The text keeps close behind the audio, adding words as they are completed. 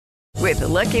With the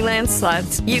Lucky Land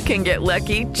Slots, you can get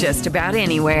lucky just about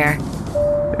anywhere.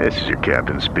 This is your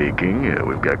captain speaking.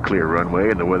 We've got clear runway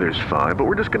and the weather's fine, but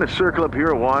we're just going to circle up here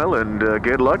a while and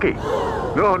get lucky.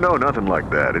 No, nothing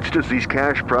like that. It's just these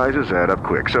cash prizes add up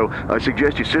quick. So I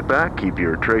suggest you sit back, keep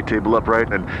your tray table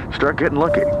upright, and start getting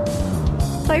lucky.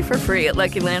 Play for free at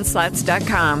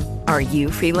LuckyLandSlots.com. Are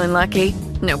you feeling lucky?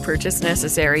 No purchase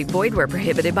necessary. Void where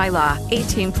prohibited by law.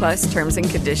 18+ terms and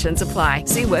conditions apply.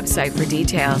 See website for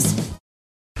details.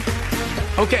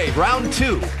 Okay, round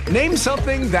two. Name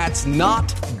something that's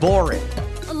not boring.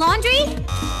 A laundry?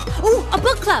 Ooh, a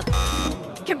book club.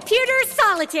 Computer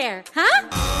solitaire,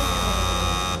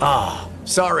 huh?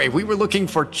 Sorry, we were looking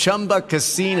for Chumba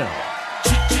Casino.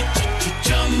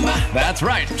 That's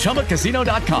right.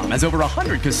 ChumbaCasino.com has over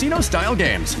 100 casino-style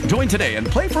games. Join today and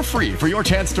play for free for your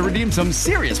chance to redeem some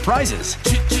serious prizes.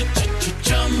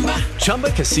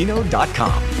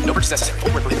 ChumbaCasino.com. No purchase necessary.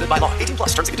 Void where prohibited by law. 18+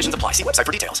 terms and conditions apply. See website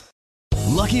for details.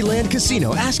 Lucky Land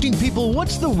Casino, asking people,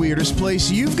 what's the weirdest place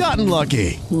you've gotten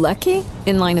lucky? Lucky?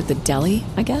 In line at the deli,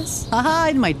 I guess? Aha,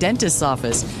 in my dentist's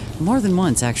office. More than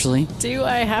once, actually. Do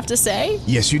I have to say?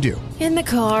 Yes, you do. In the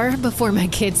car before my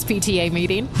kids' PTA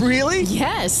meeting. Really?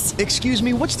 Yes. Excuse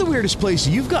me, what's the weirdest place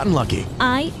you've gotten lucky?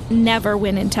 I never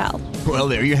win and tell. Well,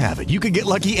 there you have it. You can get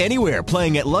lucky anywhere,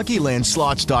 playing at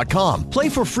LuckyLandSlots.com. Play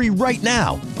for free right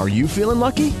now. Are you feeling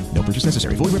lucky? No purchase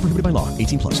necessary. Void where prohibited by law.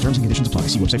 18+. Terms and conditions apply.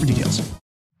 See website for details.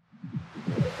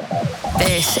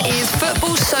 This is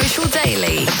Football Social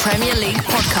Daily, the Premier League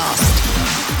podcast.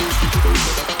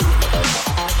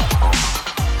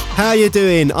 How you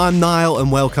doing? I'm Niall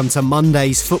and welcome to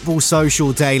Monday's Football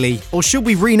Social Daily. Or should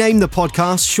we rename the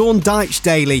podcast Sean Dyche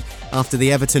Daily after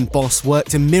the Everton boss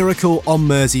worked a miracle on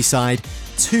Merseyside?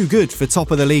 Too good for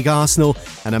top of the league Arsenal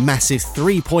and a massive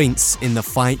 3 points in the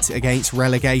fight against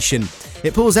relegation.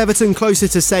 It pulls Everton closer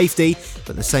to safety,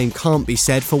 but the same can't be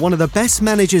said for one of the best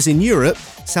managers in Europe,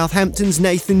 Southampton's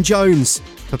Nathan Jones.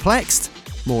 Perplexed?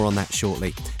 More on that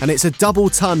shortly. And it's a double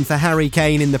ton for Harry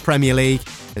Kane in the Premier League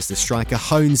as the striker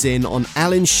hones in on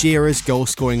Alan Shearer's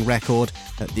goal-scoring record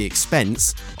at the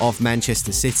expense of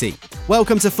Manchester City.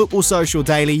 Welcome to Football Social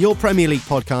Daily, your Premier League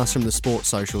podcast from the Sports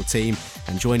Social team.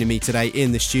 And joining me today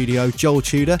in the studio, Joel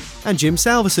Tudor and Jim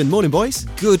Salverson. Morning, boys.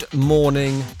 Good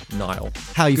morning, Niall.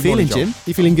 How are you feeling, morning, Jim?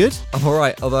 You feeling good? I'm all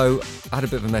right, although I had a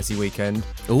bit of a messy weekend.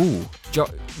 Ooh.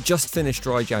 Just finished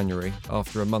dry January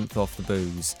after a month off the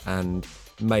booze and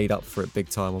made up for it big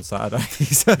time on Saturday.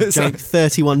 Drank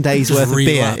 31 days worth of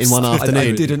beer in one afternoon.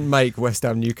 I didn't make West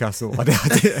Ham Newcastle.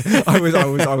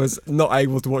 I was not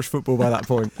able to watch football by that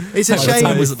point. It's a shame.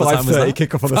 It was 5:30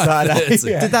 kickoff on a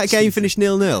Saturday. Did that game finish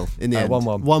 0-0 in the end?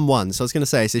 1-1. 1-1. So I was going to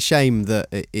say it's a shame that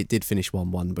it did finish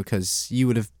 1-1 because you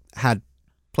would have had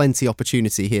plenty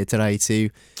opportunity here today to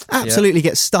absolutely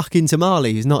get stuck into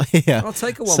Marley, who's not here. I'll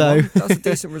take a 1-1. That's a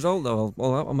decent result, though.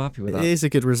 I'm happy with that. It is a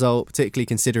good result, particularly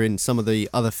considering some of the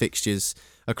other fixtures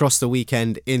across the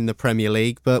weekend in the Premier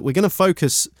League. But we're going to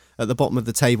focus at the bottom of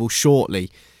the table shortly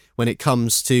when it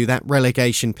comes to that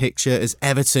relegation picture as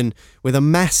Everton with a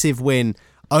massive win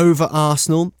over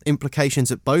Arsenal.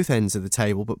 Implications at both ends of the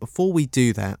table. But before we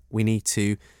do that, we need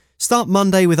to start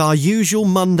Monday with our usual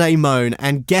Monday moan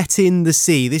and get in the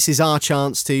sea. This is our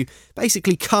chance to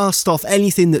basically cast off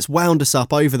anything that's wound us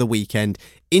up over the weekend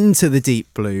into the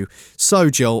deep blue. So,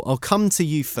 Joel, I'll come to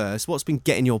you first. What's been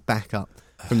getting your back up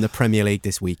from the Premier League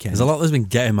this weekend? There's a lot that's been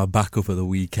getting my back up at the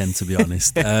weekend, to be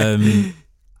honest. I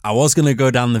was going to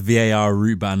go down the VAR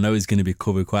route, but I know it's going to be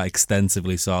covered quite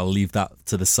extensively, so I'll leave that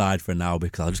to the side for now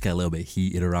because I'll just get a little bit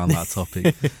heated around that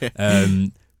topic.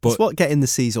 But it's what getting the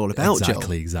sea's all about,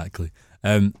 Joel. Exactly.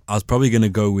 I was probably going to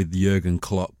go with Jurgen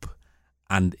Klopp,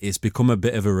 and it's become a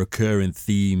bit of a recurring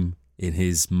theme in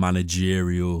his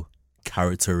managerial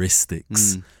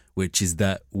characteristics, which is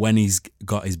that when he's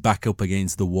got his back up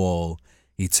against the wall,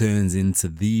 he turns into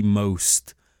the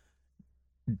most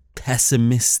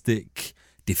pessimistic,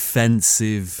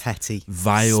 defensive, petty,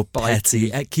 vile, spiky.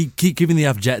 Petty. Keep giving the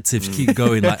adjectives. Keep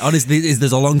going. Like honestly,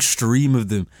 there's a long stream of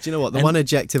them. Do you know what? The one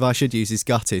adjective I should use is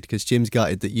gutted, because Jim's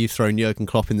gutted that you've thrown Jurgen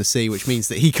Klopp in the sea, which means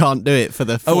that he can't do it for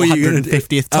the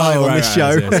 450th time on this show.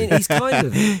 I mean, he's kind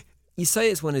of. You say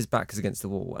it's when his back is against the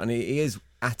wall, and he is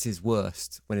at his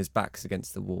worst when his back's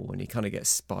against the wall, and he kind of gets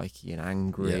spiky and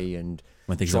angry and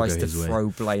tries to throw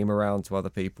blame around to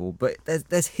other people. But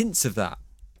there's hints of that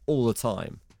all the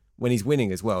time. When he's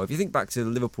winning as well. If you think back to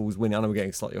Liverpool's winning, I know we're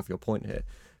getting slightly off your point here,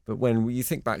 but when you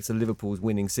think back to Liverpool's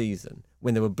winning season,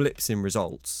 when there were blips in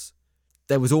results,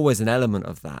 there was always an element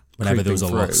of that. Whenever there was a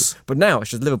loss. But now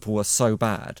it's just Liverpool are so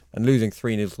bad, and losing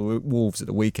 3-0 to Wolves at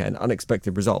the weekend,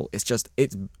 unexpected result, it's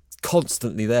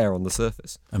constantly there on the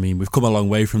surface. I mean, we've come a long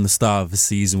way from the start of the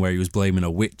season where he was blaming a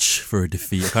witch for a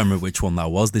defeat. I can't remember which one that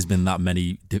was. There's been that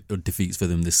many defeats for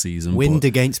them this season. Wind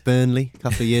against Burnley a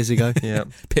couple of years ago. Yeah,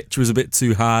 pitch was a bit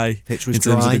too high. Pitch was in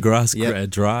dry. terms of the grass,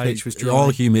 dry. Pitch was dry. All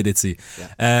humidity.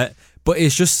 Yeah. But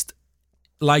it's just,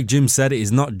 like Jim said,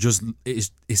 it's not just,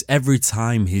 it's every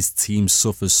time his team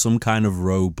suffers some kind of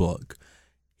roadblock,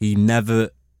 he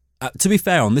never... to be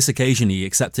fair, on this occasion, he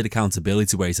accepted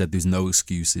accountability where he said there's no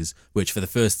excuses, which for the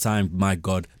first time, my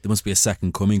God, there must be a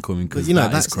second coming because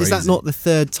is crazy. Is that not the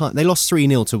third time? They lost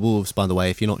 3-0 to Wolves, by the way,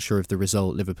 if you're not sure of the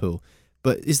result, Liverpool.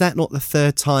 But is that not the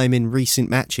third time in recent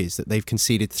matches that they've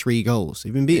conceded 3 goals?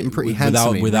 They've been beaten pretty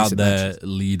handsomely. Without their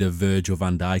leader, Virgil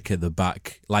van Dijk, at the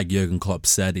back, like Jurgen Klopp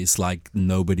said, it's like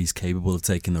nobody's capable of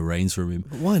taking the reins from him.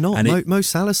 But why not? Mo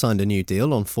Salah signed a new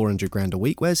deal on $400,000 a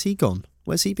week. Where's he gone?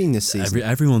 Where's he been this season?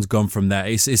 Everyone's gone from there.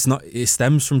 It's not. It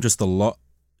stems from just a lot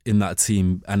in that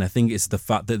team, and I think it's the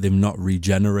fact that they've not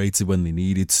regenerated when they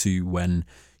needed to. When,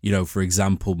 for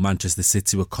example, Manchester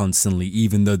City were constantly,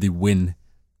 even though they win,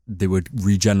 they would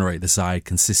regenerate the side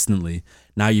consistently.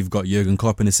 Now you've got Jurgen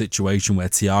Klopp in a situation where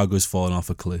Thiago's fallen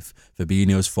off a cliff,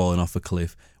 Fabinho's fallen off a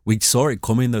cliff. We saw it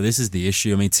coming though. This is the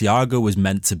issue. I mean, Thiago was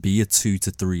meant to be a 2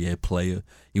 to 3 year player.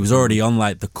 He was already on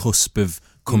like the cusp of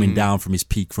coming down from his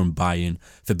peak from Bayern.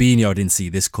 Fabinho didn't see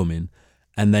this coming.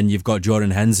 And then you've got Jordan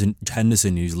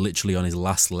Henderson, who's literally on his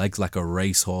last legs like a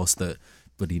racehorse but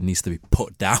he needs to be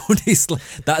put down.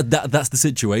 That's the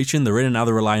situation they're in, and now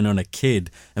they're relying on a kid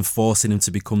and forcing him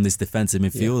to become this defensive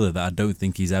midfielder that I don't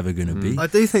think he's ever going to be. I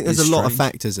do think there's a lot of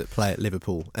factors at play at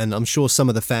Liverpool, and I'm sure some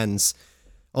of the fans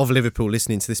of Liverpool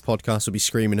listening to this podcast will be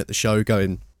screaming at the show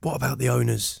going, what about the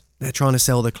owners? They're trying to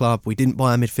sell the club. We didn't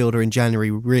buy a midfielder in January.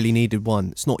 We really needed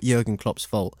one. It's not Jurgen Klopp's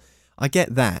fault. I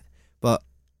get that. But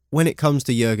when it comes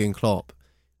to Jurgen Klopp,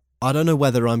 I don't know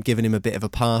whether I'm giving him a bit of a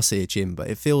pass here, Jim, but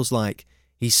it feels like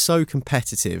he's so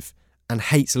competitive and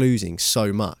hates losing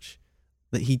so much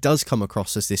that he does come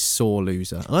across as this sore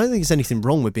loser. And I don't think there's anything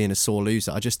wrong with being a sore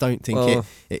loser. I just don't think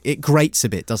it grates a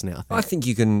bit, doesn't it? I think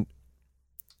you can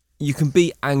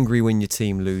be angry when your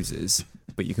team loses,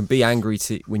 but you can be angry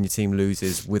when your team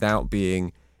loses without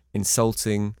being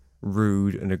insulting,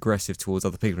 rude and aggressive towards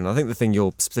other people. And I think the thing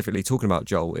you're specifically talking about,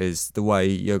 Joel, is the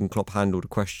way Jurgen Klopp handled a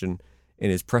question in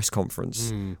his press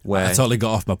conference where... I totally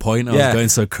got off my point. I was going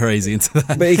so crazy into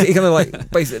that. But he kind of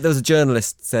like... Basically, there was a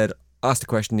journalist asked a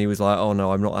question, he was like, oh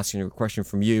no, I'm not asking you a question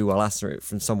from you, I'll answer it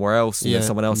from somewhere else. And then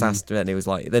someone else asked it, and he was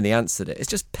like... Then he answered it. It's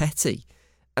just petty.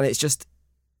 And it's just...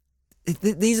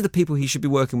 These are the people he should be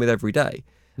working with every day.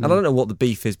 And I don't know what the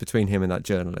beef is between him and that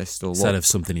journalist. Instead of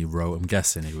something he wrote, I'm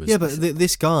guessing he was... Yeah, but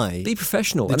this guy... Be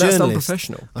professional. The and journalist, that's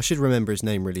unprofessional. I should remember his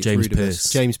name, really. James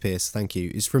Pearce. James Pearce, thank you.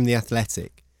 Is from The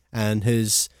Athletic and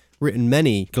has written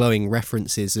many glowing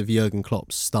references of Jurgen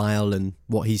Klopp's style and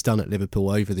what he's done at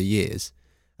Liverpool over the years.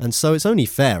 And so it's only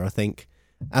fair, I think,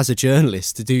 as a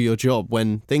journalist to do your job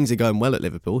when things are going well at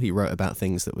Liverpool. He wrote about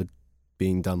things that were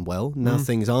being done well. Now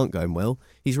things aren't going well.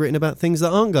 He's written about things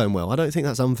that aren't going well. I don't think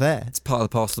that's unfair. It's part of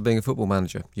the parcel of being a football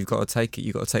manager. You've got to take it.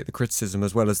 You've got to take the criticism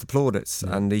as well as the plaudits.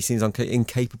 And he seems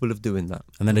incapable of doing that.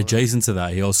 And then adjacent to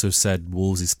that, he also said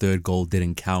Wolves' third goal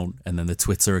didn't count. And then the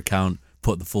Twitter account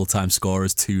put the full-time score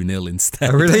as 2-0 instead.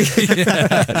 Oh, really?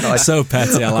 Nice. So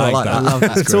petty. I like that. I love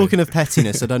that. Talking of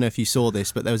pettiness, I don't know if you saw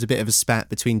this, but there was a bit of a spat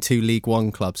between 2 League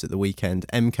One clubs at the weekend,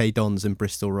 MK Dons and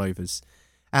Bristol Rovers.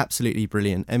 Absolutely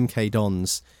brilliant. MK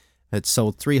Dons had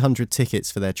sold 300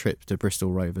 tickets for their trip to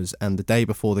Bristol Rovers, and the day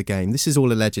before the game, this is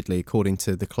all allegedly according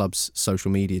to the club's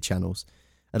social media channels,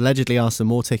 allegedly asked for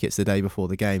more tickets the day before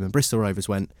the game, and Bristol Rovers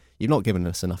went, you've not given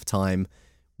us enough time,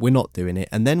 we're not doing it,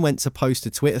 and then went to post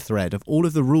a Twitter thread of all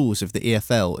of the rules of the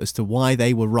EFL as to why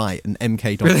they were right and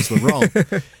MK Dons were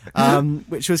wrong,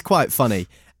 which was quite funny.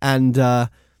 And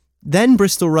then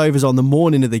Bristol Rovers on the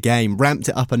morning of the game ramped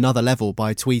it up another level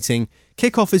by tweeting,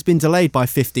 kickoff has been delayed by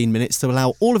 15 minutes to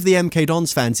allow all of the MK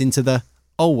Dons fans into the,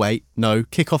 oh wait, no,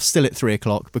 kickoff's still at 3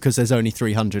 o'clock because there's only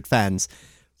 300 fans.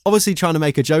 Obviously trying to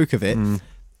make a joke of it.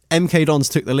 MK Dons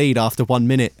took the lead after 1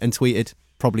 minute and tweeted,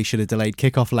 probably should have delayed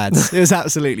kickoff, lads. It was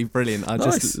absolutely brilliant. I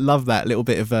just love that little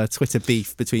bit of Twitter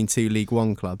beef between 2 League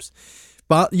One clubs.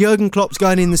 But Jurgen Klopp's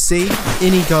going in the sea.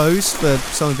 In he goes for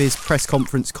some of his press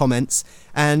conference comments.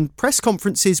 And press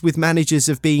conferences with managers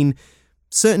have been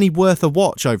certainly worth a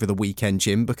watch over the weekend,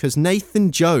 Jim, because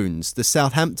Nathan Jones, the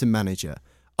Southampton manager,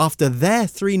 after their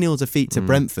 3-0 defeat to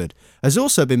Brentford, has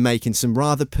also been making some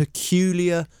rather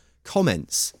peculiar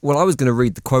comments. Well, I was going to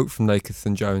read the quote from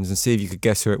Nathan Jones and see if you could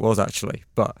guess who it was, actually.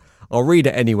 But I'll read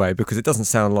it anyway because it doesn't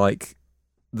sound like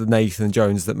the Nathan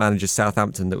Jones that manages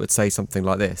Southampton that would say something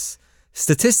like this.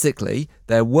 statistically,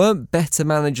 there weren't better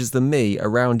managers than me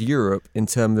around Europe in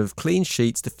terms of clean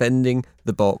sheets, defending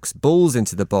the box, balls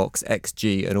into the box,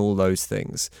 XG, and all those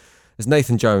things. There's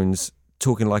Nathan Jones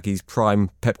talking like he's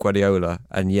prime Pep Guardiola,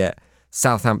 and yet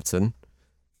Southampton,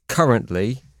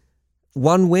 currently,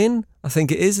 1 win, I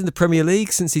think it is, in the Premier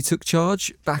League since he took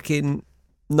charge back in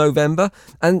November.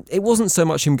 And it wasn't so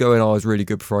much him going, I was really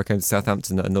good before I came to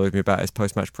Southampton, that annoyed me about his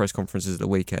post-match press conferences at the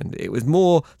weekend. It was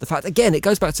more the fact, again, it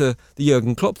goes back to the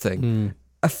Jurgen Klopp thing,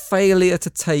 a failure to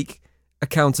take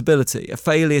accountability, a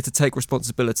failure to take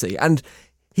responsibility. And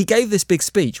he gave this big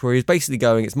speech where he was basically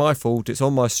going, it's my fault, it's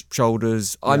on my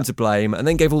shoulders, I'm to blame, and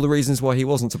then gave all the reasons why he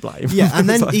wasn't to blame. Yeah, and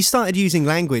then he started using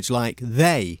language like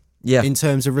they, yeah, in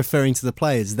terms of referring to the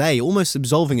players, they, almost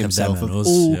absolving himself of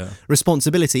all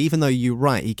responsibility, even though you're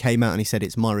right, he came out and he said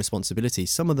it's my responsibility.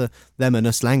 Some of the them and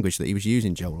us language that he was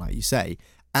using, Joel, like you say,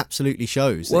 absolutely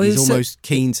shows that he's almost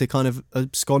keen to kind of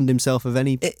abscond himself of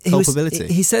any culpability.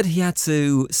 He said he had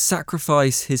to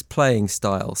sacrifice his playing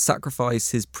style,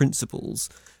 sacrifice his principles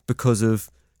because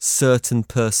of certain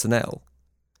personnel.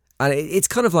 And it's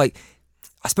kind of like,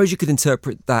 I suppose you could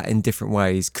interpret that in different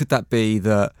ways. Could that be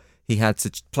that he had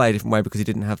to play a different way because he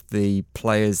didn't have the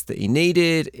players that he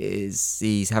needed? Is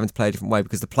he's having to play a different way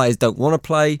because the players don't want to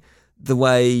play the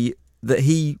way that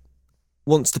he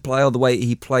wants to play or the way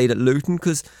he played at Luton?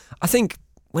 Because I think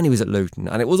when he was at Luton,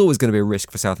 and it was always going to be a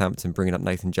risk for Southampton bringing up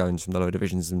Nathan Jones from the lower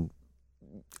divisions and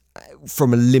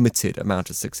from a limited amount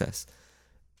of success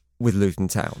with Luton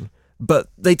Town. But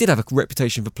they did have a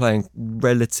reputation for playing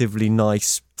relatively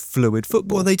nice, fluid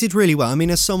football. Well, they did really well. I mean,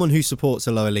 as someone who supports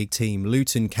a lower league team,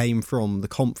 Luton came from the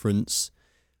Conference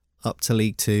up to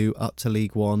League 2, up to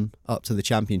League 1, up to the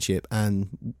Championship,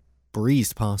 and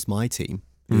breezed past my team,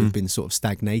 who've been sort of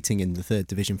stagnating in the 3rd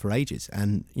division for ages.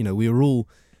 And, you know, we were all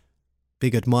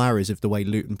big admirers of the way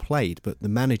Luton played, but the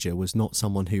manager was not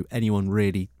someone who anyone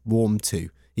really warmed to.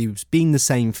 He's been the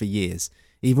same for years.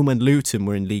 Even when Luton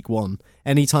were in League 1,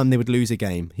 anytime they would lose a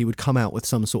game, he would come out with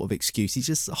some sort of excuse. He's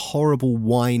just a horrible,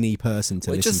 whiny person to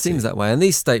listen to. It just seems that way. And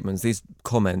these statements, these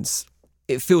comments,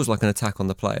 it feels like an attack on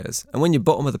the players. And when you're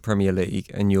bottom of the Premier League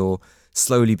and you're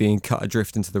slowly being cut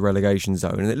adrift into the relegation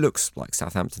zone, and it looks like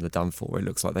Southampton are done for, it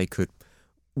looks like they could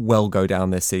well go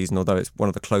down this season, although it's one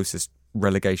of the closest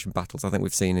relegation battles I think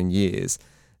we've seen in years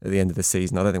at the end of the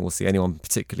season. I don't think we'll see anyone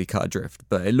particularly cut adrift,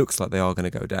 but it looks like they are going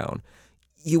to go down.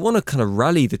 You want to kind of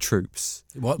rally the troops.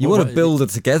 You want to build a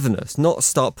togetherness, not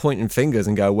start pointing fingers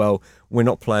and go, well, we're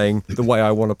not playing the way I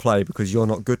want to play because you're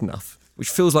not good enough, which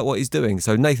feels like what he's doing.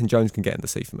 So Nathan Jones can get in the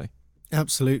sea for me.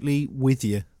 Absolutely with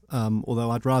you.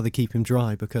 Although I'd rather keep him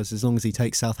dry, because as long as he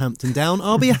takes Southampton down,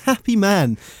 I'll be a happy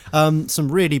man.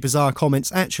 Some really bizarre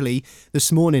comments. Actually,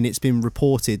 this morning it's been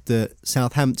reported that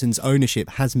Southampton's ownership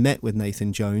has met with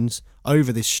Nathan Jones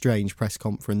over this strange press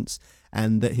conference,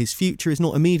 and that his future is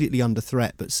not immediately under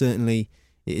threat, but certainly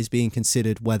it is being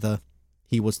considered whether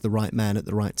he was the right man at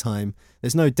the right time.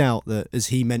 There's no doubt that, as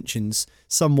he mentions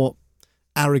somewhat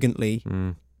arrogantly,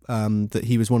 that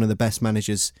he was one of the best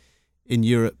managers in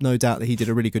Europe. No doubt that he did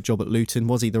a really good job at Luton.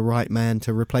 Was he the right man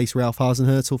to replace Ralph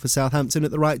Hasenhüttl for Southampton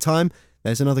at the right time?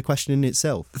 There's another question in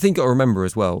itself. The thing you've got to remember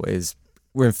as well is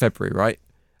we're in February, right?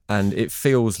 And it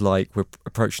feels like we're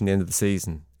approaching the end of the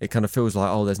season. It kind of feels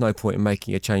like, oh, there's no point in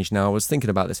making a change now. I was thinking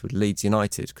about this with Leeds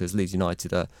United, because Leeds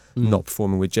United are not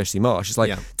performing with Jesse Marsch. It's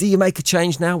like, do you make a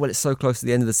change now? Well, it's so close to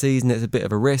the end of the season, it's a bit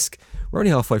of a risk. We're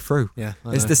only halfway through. Yeah,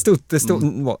 there's still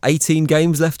what, 18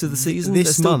 games left of the season? This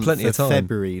there's still month plenty of time.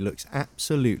 February looks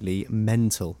absolutely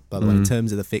mental, by the way, in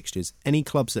terms of the fixtures. Any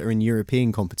clubs that are in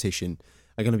European competition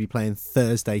are going to be playing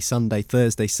Thursday, Sunday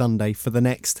for the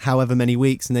next however many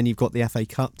weeks, and then you've got the FA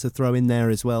Cup to throw in there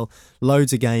as well.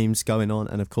 Loads of games going on,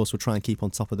 and of course we'll try and keep on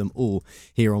top of them all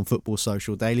here on Football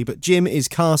Social Daily. But Jim is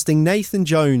casting Nathan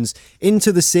Jones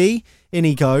into the sea. In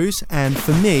he goes, and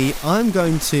for me, I'm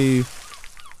going to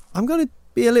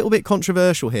be a little bit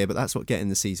controversial here, but that's what Getting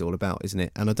the Sea is all about, isn't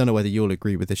it? And I don't know whether you'll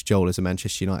agree with this, Joel, as a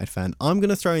Manchester United fan. I'm going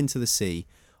to throw into the sea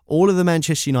all of the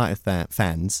Manchester United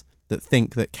fans that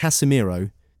think that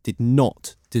Casemiro did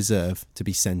not deserve to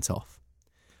be sent off.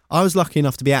 I was lucky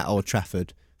enough to be at Old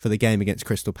Trafford for the game against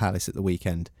Crystal Palace at the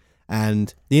weekend,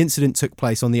 and the incident took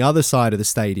place on the other side of the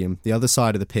stadium, the other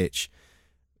side of the pitch,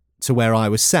 to where I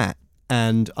was sat,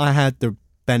 and I had the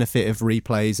benefit of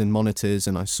replays and monitors,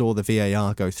 and I saw the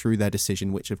VAR go through their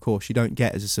decision, which of course you don't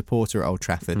get as a supporter at Old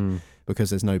Trafford because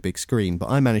there's no big screen, but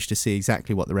I managed to see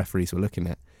exactly what the referees were looking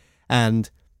at, and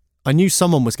I knew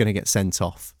someone was going to get sent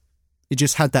off It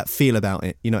just had that feel about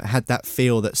it. It had that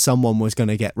feel that someone was going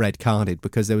to get red carded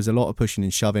because there was a lot of pushing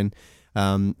and shoving.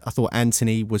 I thought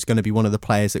Anthony was going to be one of the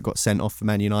players that got sent off for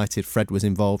Man United. Fred was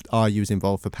involved. Ayew was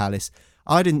involved for Palace.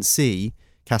 I didn't see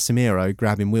Casemiro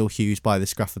grabbing Will Hughes by the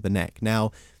scruff of the neck.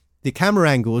 Now, the camera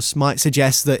angles might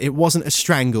suggest that it wasn't a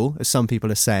strangle, as some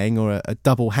people are saying, or a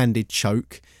double-handed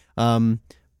choke.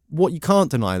 What you can't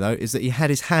deny, though, is that he had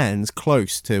his hands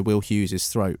close to Will Hughes'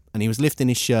 throat and he was lifting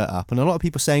his shirt up. And a lot of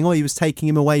people saying, he was taking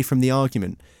him away from the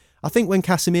argument. I think when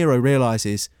Casemiro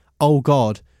realises, oh,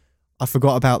 God, I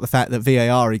forgot about the fact that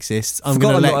VAR exists. I'm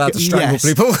going to let people.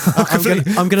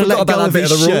 I'm going to let go of his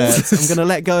shirt. I'm going to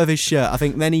let go of his shirt. I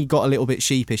think then he got a little bit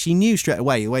sheepish. He knew straight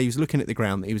away, the way he was looking at the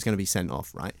ground, that he was going to be sent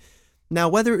off, right? Now,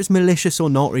 whether it was malicious or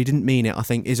not, or he didn't mean it, I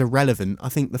think is irrelevant. I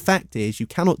think the fact is you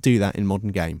cannot do that in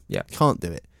modern game. Yeah. You can't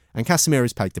do it. And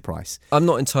Casemiro's paid the price. I'm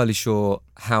not entirely sure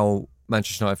how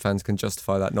Manchester United fans can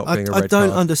justify that not being a red card. I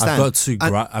don't understand.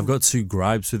 I've got two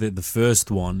gripes with it. The first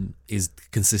one is the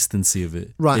consistency of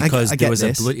it. Right, because I get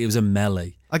this. It was a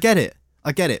melee. I get it.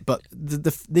 But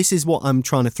this is what I'm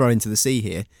trying to throw into the sea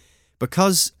here.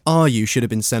 Because Ayew should have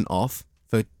been sent off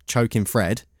for choking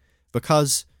Fred,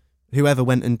 because whoever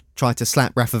went and tried to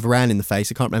slap Rafa Varane in the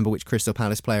face, I can't remember which Crystal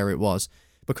Palace player it was,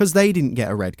 because they didn't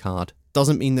get a red card,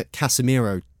 doesn't mean that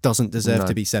Casemiro doesn't deserve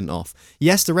to be sent off.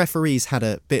 Yes, the referees had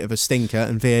a bit of a stinker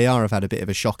and VAR have had a bit of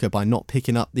a shocker by not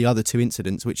picking up the other two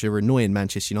incidents, which are annoying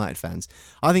Manchester United fans.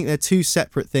 I think they're two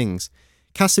separate things.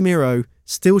 Casemiro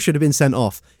still should have been sent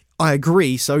off. I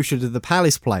agree, so should the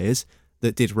Palace players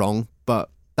that did wrong,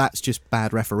 but that's just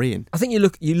bad refereeing. I think you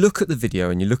look at the video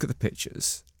and you look at the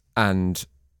pictures, and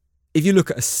if you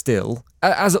look at a still,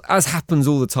 as happens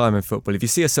all the time in football, if you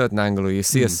see a certain angle or you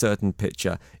see a certain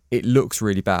picture, it looks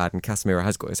really bad, and Casemiro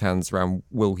has got his hands around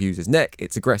Will Hughes' neck.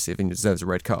 It's aggressive and he deserves a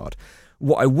red card.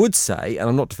 What I would say, and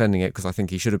I'm not defending it because I think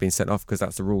he should have been sent off because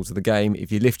that's the rules of the game,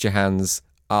 if you lift your hands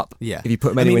up, if you put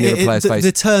them anywhere near a player's face...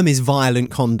 The term is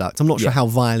violent conduct. I'm not sure how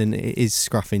violent it is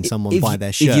scruffing someone by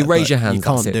their shirt. If you raise your hands, you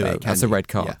can't that's do it. it. That's a red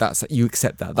card. Yeah. You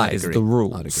accept that. That is the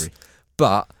rules. I'd agree.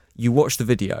 But you watch the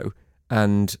video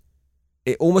and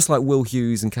it almost like Will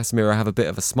Hughes and Casemiro have a bit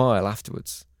of a smile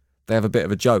afterwards. They have a bit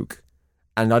of a joke.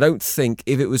 And I don't think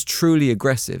if it was truly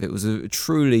aggressive, it was a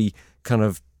truly kind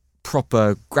of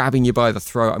proper grabbing you by the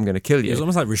throat, I'm going to kill you. It was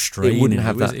almost like restraining. It wouldn't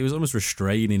have that. It was almost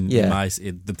restraining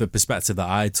the perspective that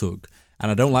I took.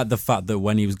 And I don't like the fact that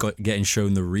when he was getting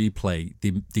shown the replay,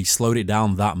 they slowed it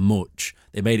down that much.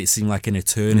 They made it seem like an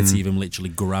eternity of him literally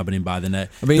grabbing him by the neck.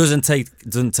 I mean, it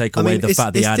doesn't take away the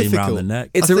fact they had him around the neck.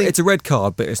 It's a red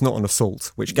card, but it's not an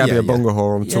assault, which Gabby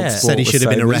Bongohor on Talk Sport said he should have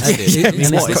been arrested.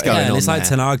 It's like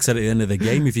Ten Hag said at the end of the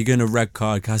game, if you're going to red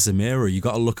card Casemiro, you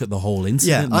got to look at the whole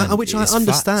incident. Yeah, which I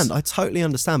understand. Facts. I totally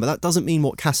understand, but that doesn't mean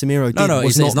what Casemiro did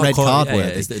was not red card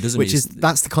worthy.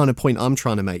 That's the kind of point I'm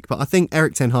trying to make. But I think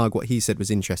Erik ten Hag, what he said was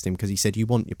interesting, because he said you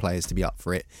want your players to be up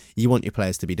for it. You want your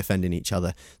players to be defending each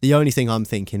other. The only thing I'm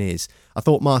thinking is, I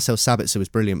thought Marcel Sabitzer was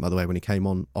brilliant, by the way, when he came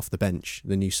on off the bench,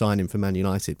 the new signing for Man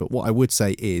United. But what I would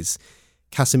say is,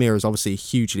 Casemiro is obviously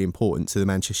hugely important to the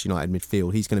Manchester United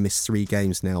midfield. He's going to miss 3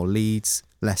 games now. Leeds,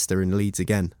 Leicester and Leeds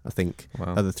again, I think,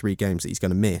 are the 3 games that he's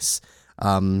going to miss.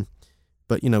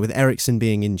 But, with Eriksen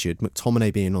being injured,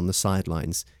 McTominay being on the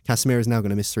sidelines, Casemiro is now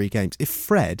going to miss 3 games. If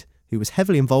Fred, who was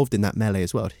heavily involved in that melee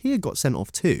as well, if he had got sent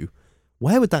off too,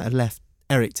 where would that have left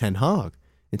Erik ten Hag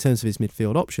in terms of his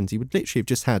midfield options? He would literally have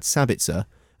just had Sabitzer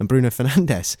and Bruno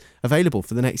Fernandes available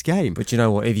for the next game. But you know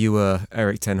what? If you were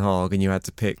Erik ten Hag and you had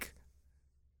to pick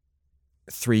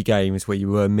 3 games where you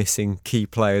were missing key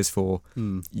players for,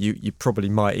 you probably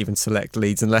might even select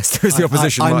Leeds and Leicester as the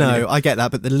opposition. I know, I get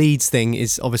that, but the Leeds thing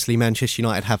is obviously Manchester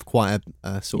United have quite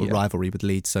a sort of rivalry with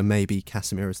Leeds, so maybe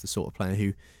Casemiro is the sort of player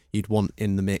who you'd want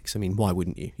in the mix. I mean, why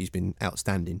wouldn't you? He's been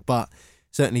outstanding, but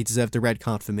certainly deserved a red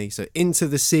card for me. So into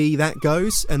the sea that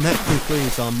goes, and that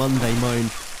concludes our Monday Moan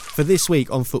for this week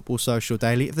on Football Social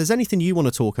Daily. If there's anything you want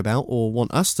to talk about, or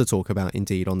want us to talk about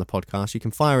indeed on the podcast, you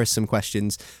can fire us some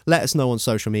questions. Let us know on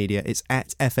social media. It's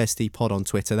at FSDpod on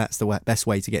Twitter. That's the best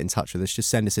way to get in touch with us. Just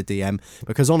send us a DM,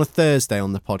 because on a Thursday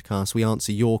on the podcast, we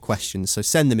answer your questions. So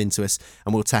send them in to us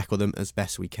and we'll tackle them as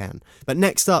best we can. But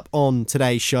next up on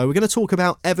today's show, we're going to talk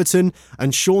about Everton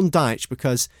and Sean Dyche,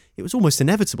 because it was almost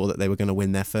inevitable that they were going to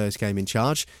win their first game in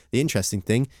charge. The interesting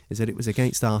thing is that it was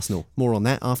against Arsenal. More on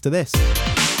that after this.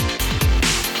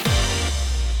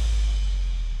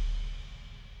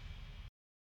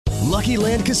 Lucky Lucky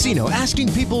Land Casino,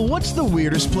 asking people, what's the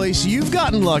weirdest place you've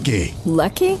gotten lucky?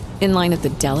 Lucky? In line at the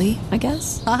deli, I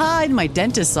guess? Aha, in my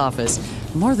dentist's office.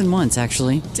 More than once,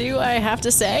 actually. Do I have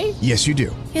to say? Yes, you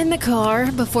do. In the car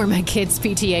before my kids'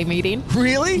 PTA meeting.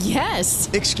 Really? Yes.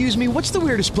 Excuse me, what's the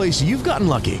weirdest place you've gotten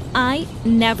lucky? I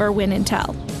never win and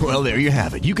tell. Well, there you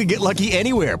have it. You can get lucky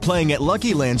anywhere, playing at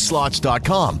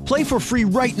LuckyLandSlots.com. Play for free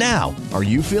right now. Are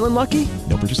you feeling lucky?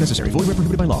 No purchase necessary. Void where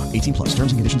prohibited by law. 18 plus.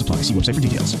 Terms and conditions apply. See website for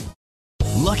details.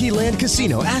 Lucky Land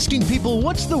Casino, asking people,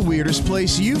 what's the weirdest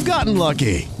place you've gotten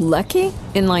lucky? Lucky?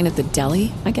 In line at the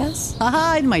deli, I guess?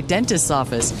 Aha, in my dentist's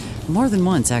office. More than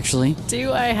once, actually.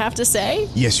 Do I have to say?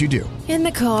 Yes, you do. In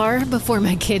the car before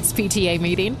my kids' PTA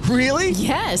meeting. Really?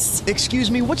 Yes. Excuse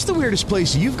me, what's the weirdest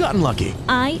place you've gotten lucky?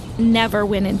 I never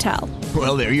win and tell.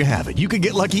 Well, there you have it. You can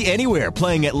get lucky anywhere,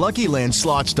 playing at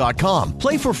LuckyLandSlots.com.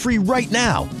 Play for free right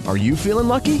now. Are you feeling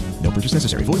lucky? No purchase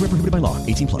necessary. Void where prohibited by law.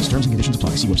 18 plus. Terms and conditions apply.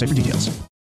 See website for details.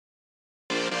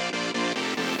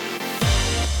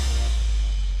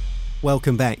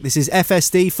 Welcome back. This is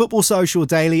FSD, Football Social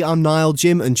Daily. I'm Niall.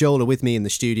 Jim and Joel are with me in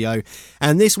the studio.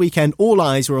 And this weekend, all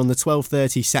eyes were on the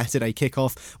 12:30 Saturday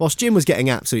kickoff. Whilst Jim was getting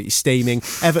absolutely steaming,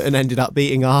 Everton ended up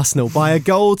beating Arsenal by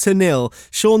 1-0.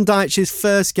 Sean Dyche's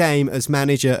first game as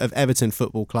manager of Everton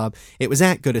Football Club. It was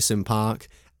at Goodison Park,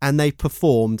 and they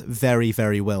performed very,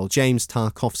 very well. James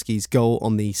Tarkowski's goal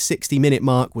on the 60-minute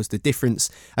mark was the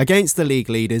difference against the league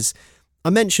leaders. I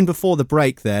mentioned before the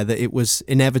break there that it was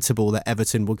inevitable that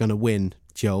Everton were going to win,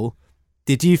 Joel.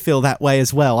 Did you feel that way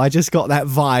as well? I just got that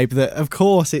vibe that, of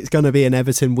course, it's going to be an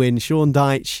Everton win. Sean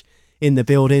Dyche in the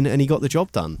building, and he got the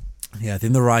job done. Yeah, I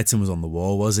think the writing was on the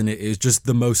wall, wasn't it? It was just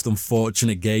the most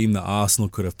unfortunate game that Arsenal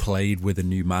could have played with a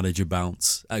new manager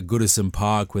bounce. At Goodison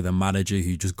Park with a manager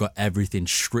who just got everything,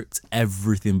 stripped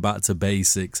everything back to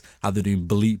basics, had to do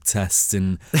bleep tests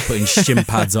and putting shin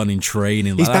pads on in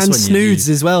training. He's banned snoods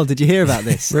as well. Did you hear about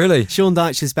this? Really? Sean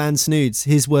Dyche has banned snoods.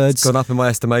 His words... It's gone up in my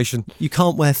estimation. You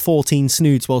can't wear 14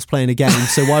 snoods whilst playing a game,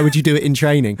 so why would you do it in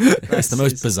training? That's the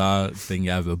most bizarre thing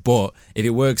ever. But if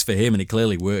it works for him, and it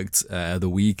clearly worked the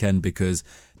weekend, because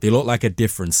they look like a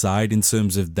different side in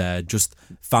terms of their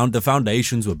the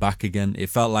foundations were back again.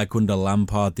 It felt like under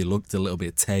Lampard they looked a little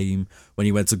bit tame. When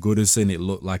he went to Goodison, it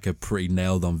looked like a pretty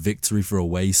nailed on victory for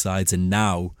away sides. And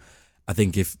now I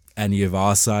think if any of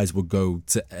our sides would go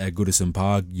to Goodison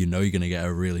Park, you know you're going to get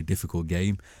a really difficult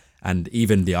game. And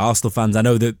even the Arsenal fans, I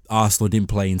know that Arsenal didn't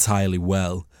play entirely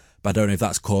well, but I don't know if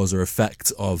that's cause or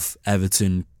effect of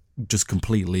Everton just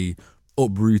completely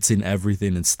uprooting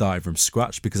everything and starting from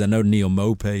scratch. Because I know Neil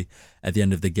Maupay, at the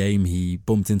end of the game, he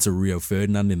bumped into Rio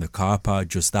Ferdinand in the car park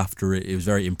just after it. It was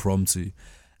very impromptu,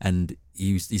 and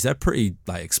he said pretty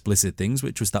explicit things,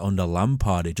 which was that under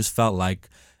Lampard it just felt like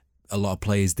a lot of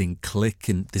players didn't click,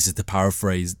 and this is the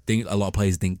paraphrase, a lot of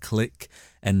players didn't click,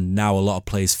 and now a lot of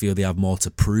players feel they have more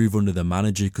to prove under the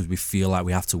manager because we feel like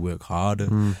we have to work harder.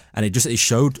 And it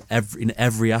showed in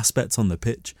every aspect on the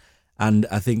pitch. And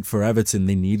I think for Everton,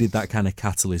 they needed that kind of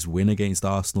catalyst win against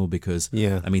Arsenal because,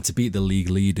 I mean, to beat the league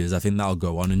leaders, I think that'll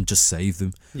go on and just save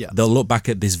them. Yeah. They'll look back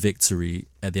at this victory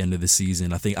at the end of the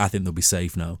season. I think they'll be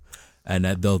safe now. And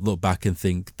they'll look back and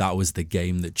think that was the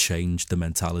game that changed the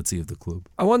mentality of the club.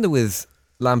 I wonder with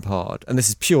Lampard, and this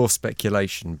is pure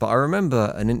speculation, but I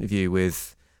remember an interview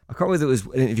with, I can't remember whether it was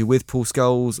an interview with Paul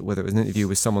Scholes or whether it was an interview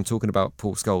with someone talking about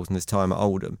Paul Scholes and his time at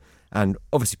Oldham. And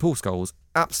obviously Paul Scholes,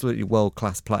 absolutely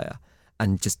world-class player,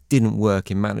 and just didn't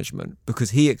work in management because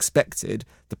he expected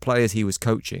the players he was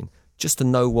coaching just to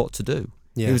know what to do.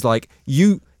 Yeah. He was like,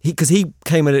 because he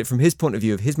came at it from his point of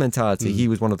view of his mentality, he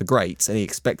was one of the greats and he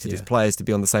expected his players to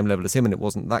be on the same level as him, and it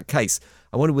wasn't that case.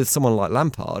 I wonder with someone like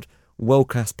Lampard,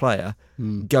 world-class player,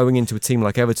 going into a team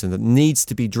like Everton that needs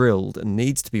to be drilled and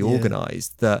needs to be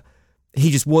organised, that he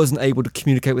just wasn't able to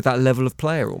communicate with that level of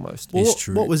player almost. Well,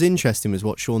 what was interesting was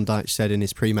what Sean Dyche said in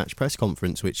his pre-match press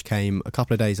conference, which came a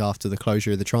couple of days after the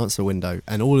closure of the transfer window,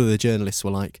 and all of the journalists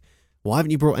were like, why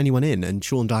haven't you brought anyone in? And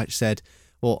Sean Dyche said,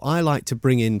 well, I like to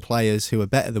bring in players who are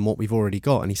better than what we've already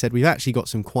got. And he said, we've actually got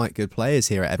some quite good players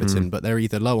here at Everton, but they're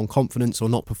either low on confidence or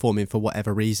not performing for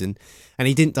whatever reason. And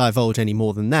he didn't divulge any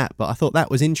more than that, but I thought that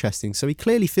was interesting. So he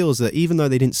clearly feels that even though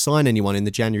they didn't sign anyone in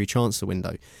the January transfer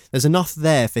window, there's enough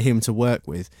there for him to work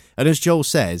with. And as Joel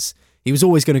says, he was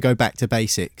always going to go back to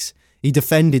basics. He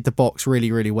defended the box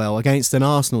really, really well against an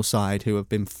Arsenal side who have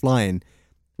been flying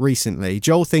recently.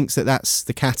 Joel thinks that that's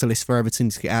the catalyst for Everton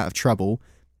to get out of trouble.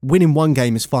 Winning one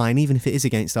game is fine, even if it is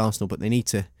against Arsenal, but they need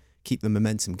to keep the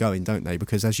momentum going, don't they?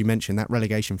 Because as you mentioned, that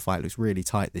relegation fight looks really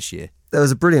tight this year. There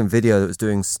was a brilliant video that was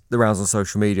doing the rounds on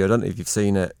social media. I don't know if you've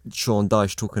seen it. Sean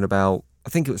Dyche talking about I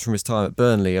think it was from his time at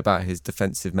Burnley, about his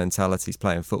defensive mentalities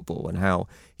playing football and how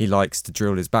he likes to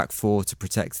drill his back four to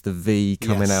protect the V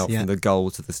coming out from the goal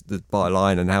to the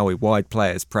byline, and how he wide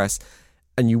players press.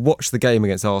 And you watch the game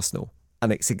against Arsenal,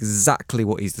 and it's exactly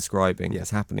what he's describing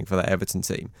is happening for that Everton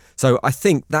team. So I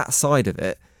think that side of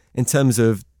it, in terms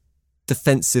of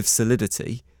defensive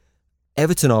solidity,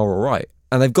 Everton are all right.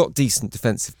 And they've got decent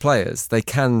defensive players. They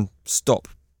can stop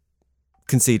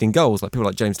conceding goals. Like people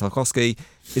like James Tarkowski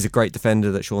is a great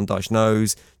defender that Sean Dyche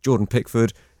knows. Jordan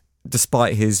Pickford,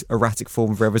 despite his erratic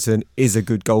form for Everton, is a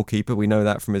good goalkeeper. We know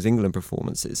that from his England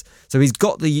performances. So he's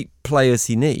got the players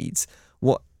he needs.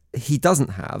 What he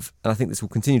doesn't have, and I think this will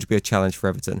continue to be a challenge for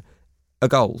Everton, are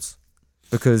goals.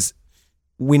 Because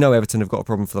we know Everton have got a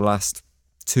problem for the last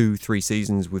 2-3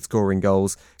 seasons with scoring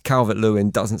goals. Calvert-Lewin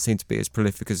doesn't seem to be as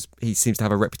prolific as he seems to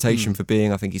have a reputation for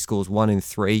being. I think he scores 1 in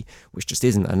 3, which just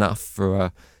isn't enough for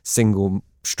a single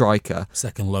striker.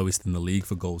 Second lowest in the league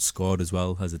for goals scored as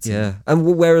well as a team. Yeah, and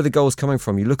where are the goals coming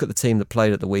from? You look at the team that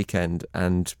played at the weekend,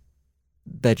 and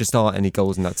there just aren't any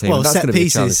goals in that team. Well, that's set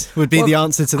pieces would be the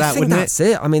answer to that, wouldn't it? That's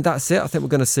it. I mean, that's it. I think we're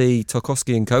going to see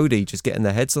Tarkowski and Cody just getting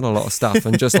their heads on a lot of stuff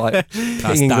and just like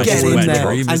pinging in there.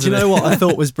 And do you know what I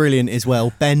thought was brilliant as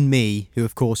well? Ben Mee, who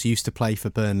of course used to play for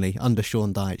Burnley under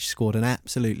Sean Dyche, scored an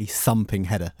absolutely thumping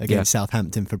header against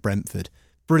Southampton for Brentford.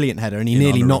 Brilliant header, and he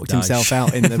nearly knocked himself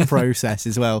out in the process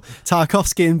as well.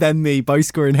 Tarkowski and Ben Mee both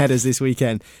scoring headers this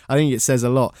weekend. I think it says a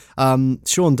lot. Sean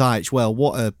Dyche, well,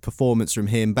 what a performance from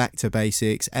him. Back to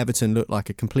basics. Everton looked like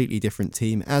a completely different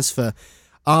team. As for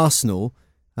Arsenal,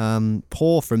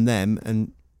 poor from them.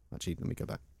 And actually, let me go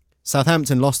back.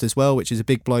 Southampton lost as well, which is a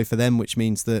big blow for them, which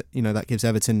means that, you know, that gives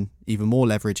Everton even more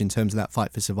leverage in terms of that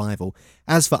fight for survival.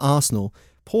 As for Arsenal,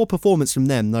 poor performance from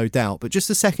them, no doubt, but just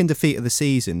the second defeat of the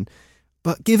season.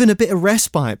 But given a bit of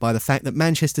respite by the fact that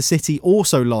Manchester City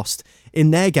also lost in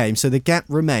their game. So the gap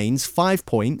remains 5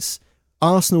 points,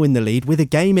 Arsenal in the lead with a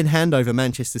game in hand over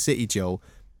Manchester City, Joel.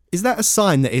 Is that a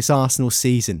sign that it's Arsenal's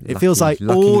season? It feels like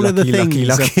all of the things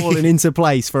are falling into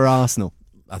place for Arsenal.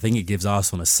 I think it gives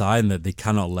Arsenal a sign that they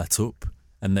cannot let up,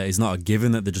 and that it's not a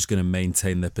given that they're just going to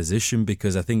maintain their position,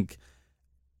 because I think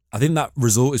that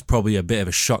result is probably a bit of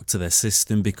a shock to their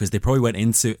system, because they probably went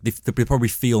into, they probably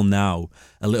feel now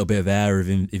a little bit of air of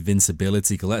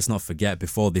invincibility. Because let's not forget,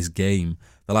 before this game,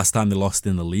 the last time they lost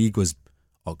in the league was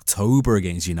October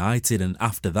against United, and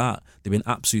after that they've been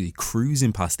absolutely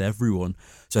cruising past everyone.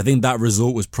 So I think that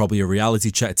result was probably a reality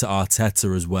check to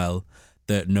Arteta as well,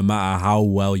 that no matter how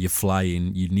well you're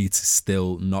flying, you need to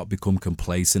still not become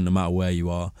complacent no matter where you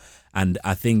are. And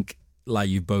I think, like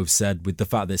you've both said, with the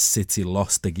fact that City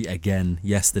lost again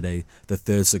yesterday, the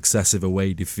third successive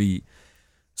away defeat,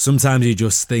 sometimes you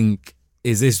just think,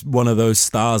 is this one of those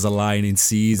stars aligning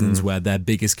seasons where their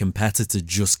biggest competitor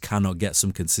just cannot get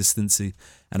some consistency?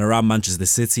 And around Manchester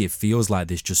City, it feels like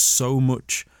there's just so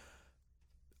much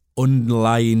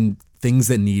underlying things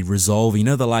that need resolving. You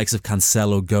know, the likes of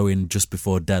Cancelo going just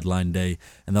before deadline day,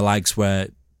 and the likes where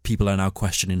people are now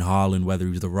questioning Haaland whether he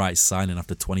was the right signing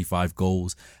after 25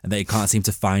 goals, and that he can't seem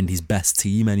to find his best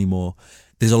team anymore.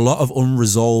 There's a lot of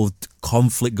unresolved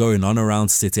conflict going on around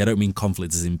City. I don't mean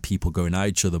conflict as in people going at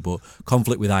each other, but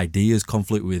conflict with ideas,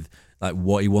 conflict with like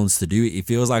what he wants to do. It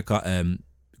feels like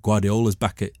Guardiola's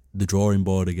back at the drawing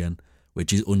board again,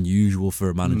 which is unusual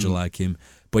for a manager like him.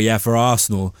 But yeah, for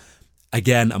Arsenal,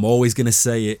 again, I'm always going to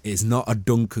say it's not a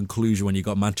done conclusion when you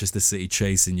got Manchester City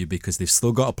chasing you, because they've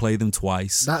still got to play them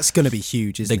twice. That's going to be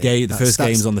huge, isn't it? The first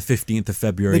game's on the 15th of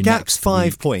February. The gap's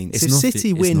 5 points. If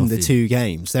City win the 2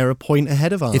 games, they're a point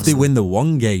ahead of Arsenal. If they win the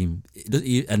 1 game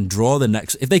and draw the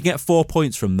next, if they get 4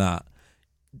 points from that,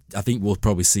 I think we'll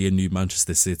probably see a new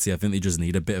Manchester City. I think they just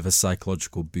need a bit of a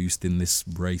psychological boost in this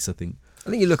race, I think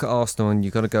you look at Arsenal and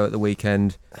you've got to go at the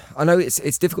weekend. I know it's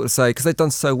difficult to say because they've done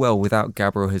so well without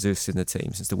Gabriel Jesus in the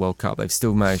team since the World Cup. They've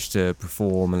still managed to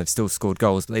perform and they've still scored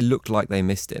goals, but they looked like they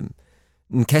missed him.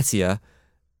 Nketiah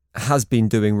has been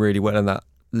doing really well in that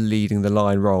leading the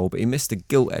line role, but he missed a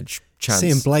gilt-edged chance. See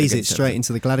him blaze it straight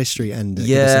into the Gladys Street end.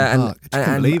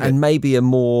 And maybe a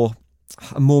more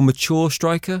mature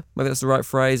striker, maybe that's the right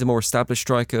phrase, a more established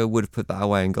striker would have put that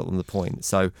away and got them the point.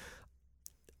 So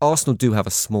Arsenal do have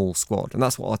a small squad, and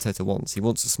that's what Arteta wants. He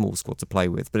wants a small squad to play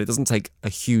with, but it doesn't take a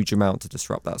huge amount to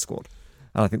disrupt that squad.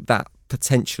 And I think that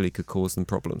potentially could cause them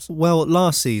problems. Well,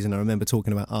 last season I remember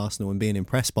talking about Arsenal and being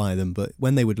impressed by them, but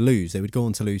when they would lose, they would go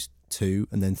on to lose 2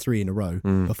 and then 3 in a row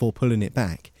before pulling it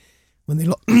back. When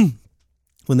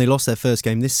they lost their first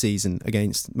game this season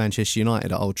against Manchester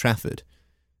United at Old Trafford,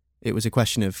 it was a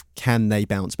question of can they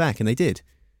bounce back, and they did.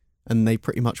 And they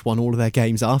pretty much won all of their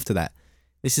games after that.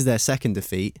 This is their second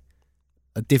defeat.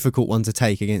 a difficult one to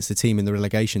take against a team in the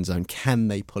relegation zone. Can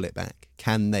they pull it back?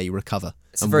 Can they recover?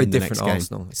 It's a very different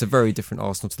Arsenal. It's a very different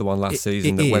Arsenal to the one last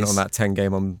season that went on that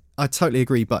 10-game on. I totally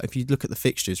agree, but if you look at the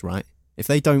fixtures, right, if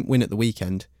they don't win at the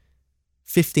weekend,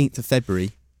 15th of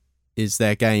February is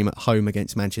their game at home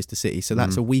against Manchester City, so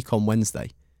that's a week on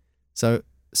Wednesday. So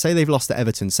say they've lost to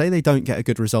Everton, say they don't get a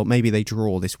good result, maybe they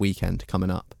draw this weekend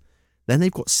coming up. Then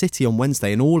they've got City on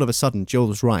Wednesday, and all of a sudden,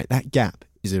 Joel's right, that gap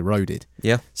is eroded.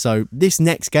 Yeah. So this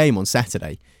next game on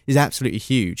Saturday is absolutely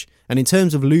huge. And in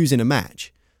terms of losing a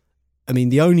match, I mean,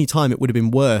 the only time it would have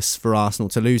been worse for Arsenal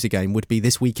to lose a game would be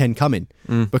this weekend coming.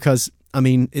 Because, I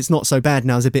mean, it's not so bad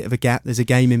now. There's a bit of a gap. There's a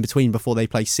game in between before they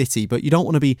play City. But you don't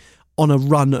want to be on a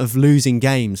run of losing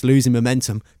games, losing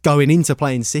momentum, going into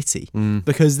playing City.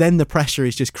 Because then the pressure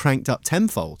is just cranked up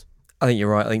tenfold. I think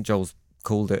you're right. I think Joel's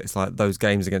called it. It's like those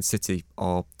games against City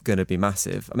are going to be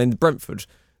massive. I mean, Brentford,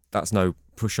 that's no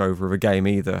pushover of a game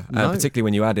either. No. Particularly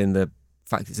when you add in the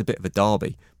fact it's a bit of a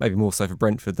derby, maybe more so for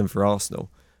Brentford than for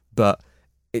Arsenal. But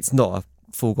it's not a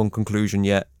foregone conclusion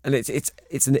yet. And it's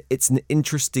an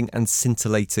interesting and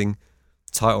scintillating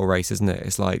title race, isn't it?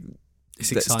 It's like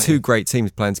it's two great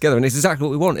teams playing together, and it's exactly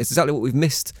what we want. It's exactly what we've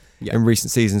missed in recent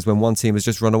seasons when one team has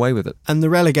just run away with it. And the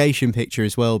relegation picture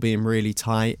as well being really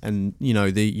tight, and you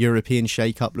know the European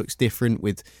shake-up looks different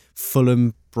with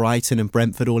Fulham, Brighton and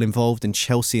Brentford all involved, and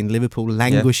Chelsea and Liverpool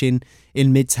languishing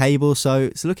in mid-table. So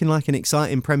it's looking like an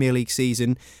exciting Premier League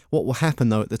season. What will happen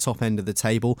though at the top end of the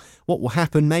table? What will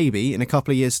happen maybe in a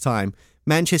couple of years' time?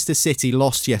 Manchester City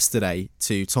lost yesterday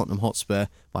to Tottenham Hotspur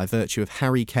by virtue of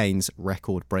Harry Kane's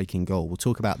record-breaking goal. We'll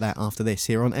talk about that after this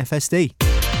here on FSD.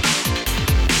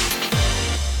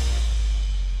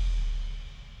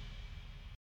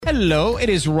 Hello, it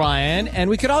is Ryan, and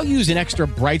we could all use an extra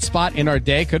bright spot in our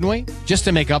day, couldn't we? Just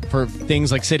to make up for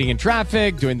things like sitting in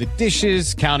traffic, doing the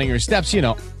dishes, counting your steps, you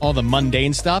know, all the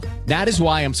mundane stuff. That is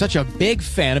why I'm such a big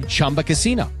fan of Chumba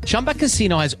Casino. Chumba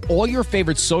Casino has all your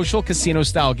favorite social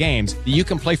casino-style games that you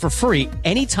can play for free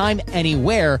anytime,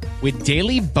 anywhere with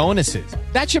daily bonuses.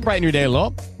 That should brighten your day a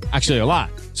little. Actually, a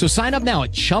lot. So sign up now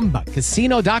at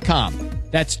ChumbaCasino.com.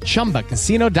 That's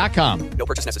ChumbaCasino.com. No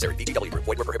purchase necessary. VGW Group.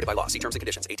 Void where prohibited by law. See terms and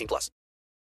conditions. 18+.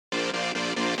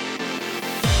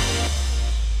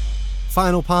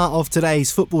 Final part of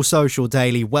today's Football Social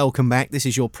Daily. Welcome back. This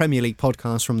is your Premier League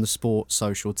podcast from the Sport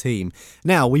Social team.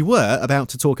 Now, we were about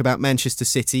to talk about Manchester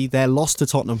City, their loss to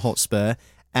Tottenham Hotspur,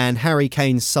 and Harry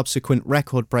Kane's subsequent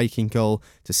record-breaking goal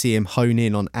to see him hone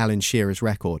in on Alan Shearer's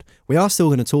record. We are still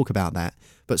going to talk about that,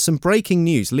 but some breaking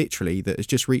news, literally, that has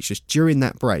just reached us during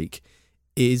that break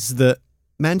is that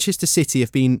Manchester City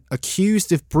have been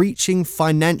accused of breaching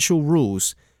financial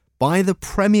rules by the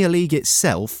Premier League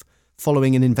itself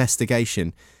following an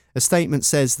investigation. A statement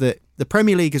says that the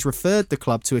Premier League has referred the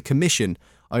club to a commission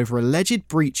over alleged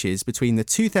breaches between the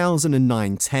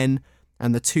 2009-10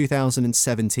 and the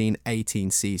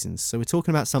 2017-18 seasons. So we're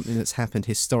talking about something that's happened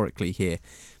historically here.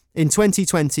 In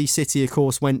 2020, City, of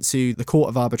course, went to the Court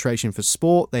of Arbitration for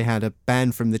Sport. They had a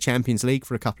ban from the Champions League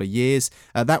for a couple of years.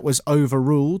 That was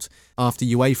overruled after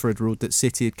UEFA had ruled that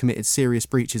City had committed serious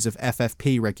breaches of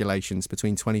FFP regulations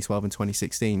between 2012 and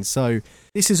 2016. So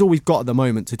this is all we've got at the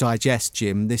moment to digest,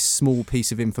 Jim, this small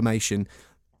piece of information.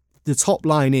 The top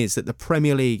line is that the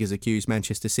Premier League has accused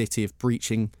Manchester City of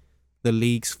breaching the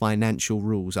league's financial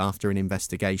rules after an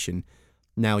investigation.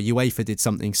 Now, UEFA did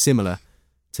something similar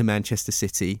to Manchester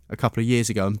City a couple of years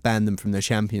ago and banned them from the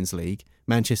Champions League.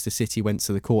 Manchester City went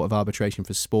to the Court of Arbitration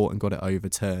for Sport and got it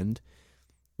overturned.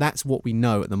 That's what we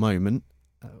know at the moment.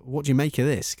 What do you make of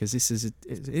this? Because this is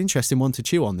an interesting one to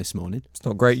chew on this morning. It's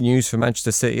not great news for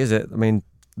Manchester City, is it? I mean,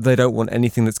 they don't want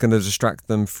anything that's going to distract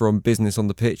them from business on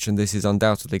the pitch, and this is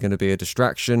undoubtedly going to be a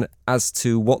distraction. As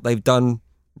to what they've done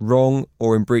wrong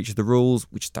or in breach of the rules,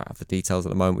 we just don't have the details at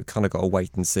the moment. We've kind of got to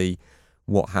wait and see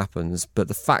what happens. But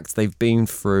the fact they've been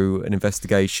through an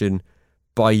investigation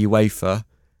by UEFA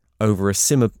over a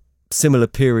similar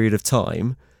period of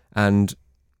time, and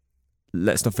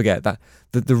let's not forget that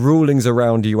the rulings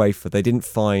around UEFA, they didn't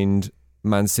find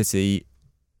Man City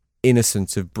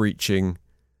innocent of breaching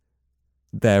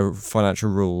their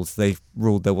financial rules. They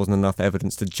ruled there wasn't enough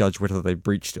evidence to judge whether they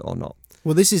breached it or not.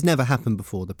 Well, this has never happened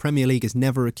before. The Premier League has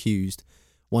never accused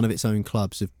one of its own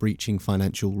clubs of breaching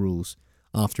financial rules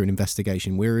after an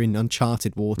investigation. We're in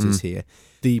uncharted waters here.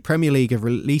 The Premier League have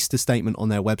released a statement on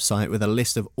their website with a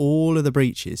list of all of the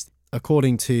breaches.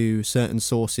 According to certain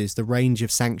sources, the range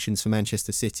of sanctions for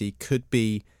Manchester City could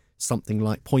be something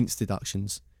like points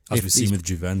deductions As we've seen with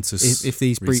Juventus. If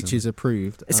these breaches are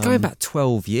proved. It's going back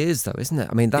 12 years, though, isn't it?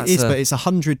 I mean, it is, but it's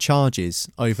 100 charges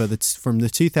over from the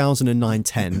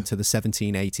 2009-10 to the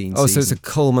 17-18 season. Oh, so it's a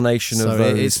culmination of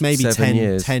those it's maybe 7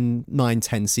 years.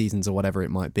 10 seasons or whatever it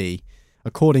might be,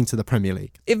 according to the Premier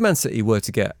League. If Man City were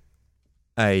to get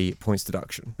a points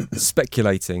deduction,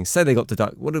 speculating, say they got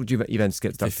deducted, what would Juventus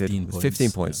get deducted?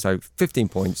 15 points. Yeah. So 15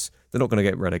 points, they're not going to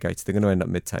get relegated, they're going to end up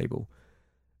mid-table.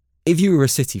 If you were a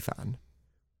City fan,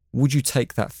 would you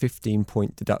take that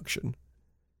 15-point deduction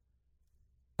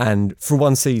and for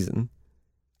one season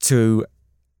to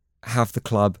have the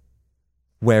club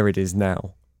where it is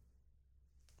now?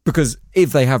 Because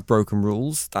if they have broken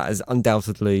rules, that has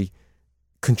undoubtedly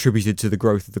contributed to the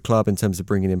growth of the club in terms of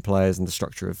bringing in players and the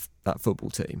structure of that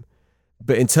football team.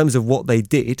 But in terms of what they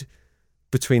did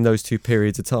between those two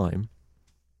periods of time,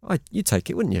 you'd take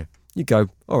it, wouldn't you? You'd go,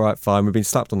 all right, fine, we've been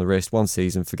slapped on the wrist one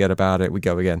season, forget about it, we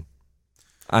go again.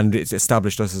 And it's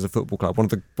established us as a football club,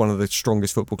 one of the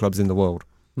strongest football clubs in the world.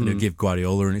 And it'd give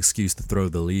Guardiola an excuse to throw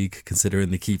the league,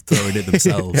 considering they keep throwing it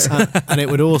themselves. And it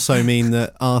would also mean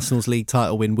that Arsenal's league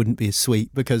title win wouldn't be as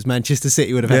sweet because Manchester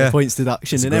City would have had a points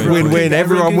deduction. And everyone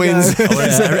wins.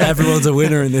 Everyone's a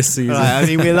winner in this season. Right, I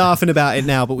mean, we're laughing about it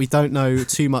now, but we don't know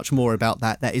too much more about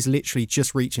that. That is literally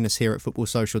just reaching us here at Football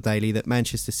Social Daily that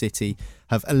Manchester City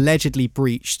have allegedly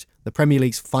breached the Premier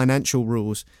League's financial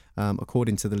rules,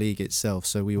 according to the league itself.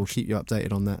 So we will keep you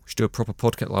updated on that. We should do a proper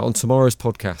podcast. Like on tomorrow's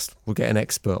podcast, we'll get an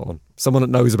expert on. Someone that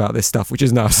knows about this stuff, which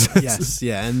is nice. Yes,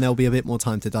 yeah, and there'll be a bit more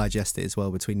time to digest it as well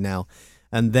between now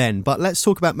and then. But let's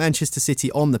talk about Manchester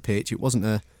City on the pitch. It wasn't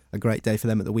a great day for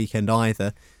them at the weekend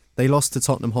either. They lost to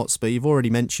Tottenham Hotspur. You've already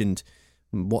mentioned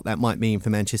what that might mean for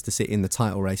Manchester City in the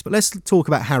title race. But let's talk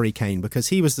about Harry Kane, because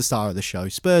he was the star of the show.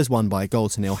 Spurs won by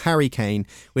 1-0. Harry Kane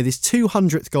with his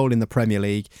 200th goal in the Premier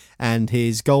League, and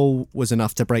his goal was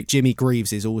enough to break Jimmy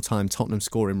Greaves' all-time Tottenham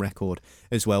scoring record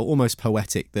as well. Almost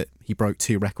poetic that he broke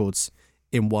two records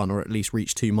in one, or at least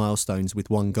reached two milestones with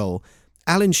one goal.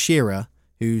 Alan Shearer,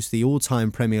 who's the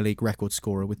all-time Premier League record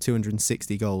scorer with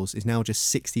 260 goals, is now just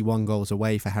 61 goals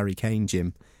away for Harry Kane,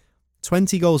 Jim.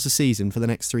 20 goals a season for the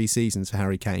next 3 seasons for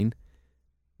Harry Kane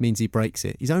means he breaks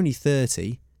it. He's only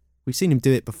 30. We've seen him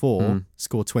do it before,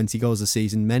 score 20 goals a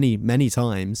season many, many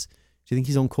times. Do you think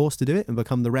he's on course to do it and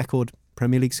become the record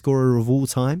Premier League scorer of all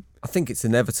time? I think it's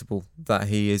inevitable that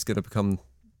he is going to become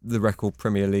the record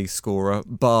Premier League scorer,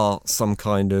 bar some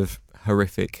kind of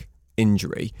horrific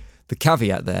injury. The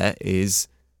caveat there is,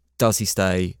 does he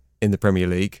stay in the Premier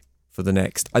League for the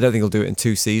next? I don't think he'll do it in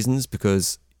 2 seasons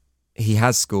because he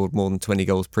has scored more than 20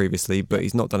 goals previously, but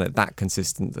he's not done it that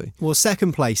consistently. Well,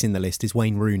 second place in the list is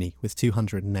Wayne Rooney with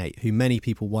 208, who many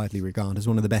people widely regard as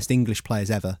one of the best English players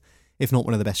ever, if not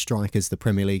one of the best strikers the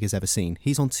Premier League has ever seen.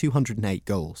 He's on 208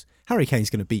 goals. Harry Kane's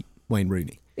going to beat Wayne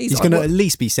Rooney. He's going to at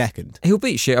least be second. He'll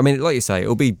beat shit. I mean, like you say,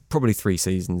 it'll be probably 3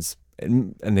 seasons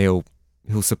and he'll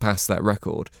surpass that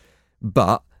record.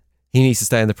 But he needs to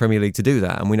stay in the Premier League to do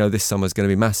that. And we know this summer's going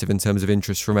to be massive in terms of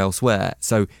interest from elsewhere.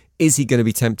 So is he going to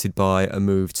be tempted by a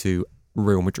move to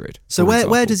Real Madrid? So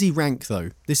where does he rank, though?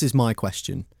 This is my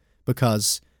question.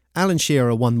 Because Alan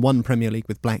Shearer won 1 Premier League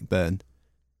with Blackburn,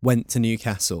 went to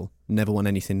Newcastle, never won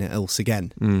anything else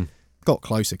again. Got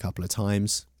close a couple of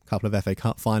times, a couple of FA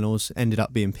Cup finals, ended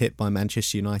up being pipped by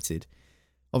Manchester United.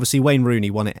 Obviously, Wayne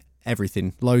Rooney won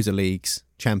everything, loads of leagues,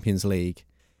 Champions League.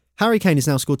 Harry Kane has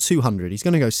now scored 200. He's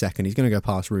going to go second. He's going to go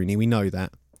past Rooney. We know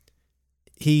that.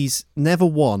 He's never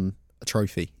won a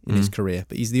trophy in his career,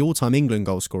 but he's the all-time England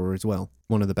goal scorer as well.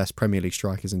 One of the best Premier League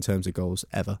strikers in terms of goals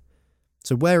ever.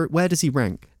 So where does he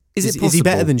rank? Is he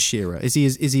better than Shearer? Is he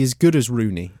as good as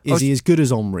Rooney? Is he as good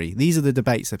as Omri? These are the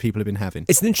debates that people have been having.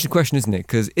 It's an interesting question, isn't it?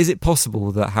 Because is it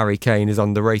possible that Harry Kane is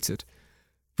underrated?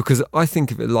 Because I think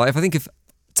of it like,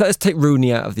 let's take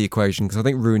Rooney out of the equation, because I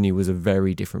think Rooney was a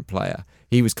very different player.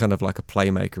 He was kind of like a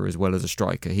playmaker as well as a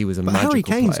striker. He was a magical Harry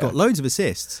Kane's player. got loads of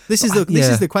assists. This is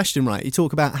the question, right? You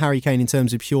talk about Harry Kane in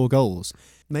terms of pure goals.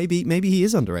 Maybe he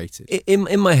is underrated.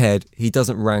 In my head, he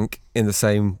doesn't rank in the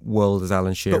same world as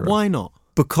Alan Shearer. But why not?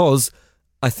 Because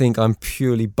I think I'm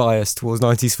purely biased towards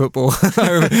 90s football.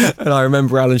 And I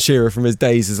remember Alan Shearer from his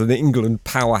days as an England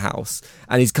powerhouse.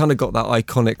 And he's kind of got that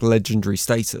iconic, legendary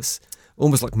status.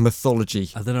 Almost like mythology.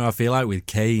 I don't know, I feel like with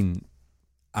Kane,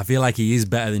 I feel like he is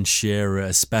better than Shearer,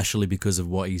 especially because of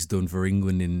what he's done for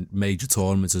England in major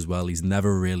tournaments as well. He's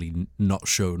never really not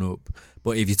shown up.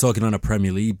 But if you're talking on a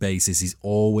Premier League basis, he's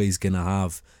always going to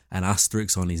have an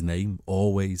asterisk on his name,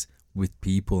 always, with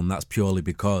people. And that's purely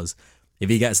because if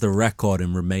he gets the record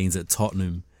and remains at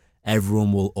Tottenham,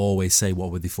 everyone will always say,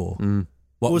 what were they for?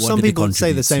 Some people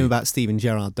say the same about Steven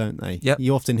Gerrard, don't they? Yep.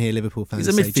 You often hear Liverpool fans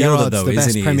say Gerrard's the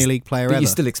best Premier League player ever. But you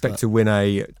still expect to win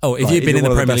a... if you've been in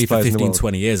the Premier League for 15,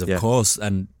 20 years, of course.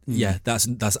 And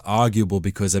that's arguable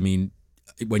because, I mean,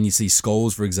 when you see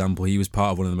Scholes, for example, he was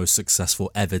part of one of the most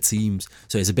successful ever teams.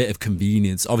 So it's a bit of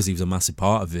convenience. Obviously, he was a massive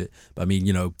part of it. But I mean,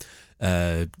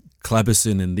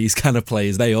 Kleberson and these kind of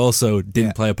players, they also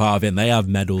didn't play a part of it and they have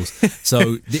medals.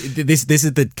 So this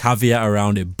is the caveat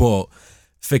around it. But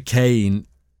for Kane,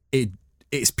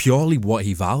 it's purely what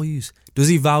he values. Does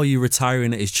he value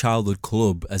retiring at his childhood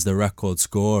club as the record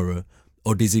scorer,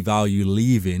 or does he value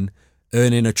leaving,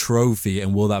 earning a trophy,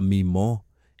 and will that mean more?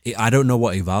 I don't know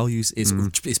what he values.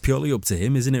 It's purely up to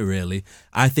him, isn't it, really?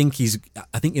 I think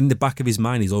in the back of his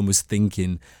mind, he's almost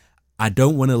thinking, I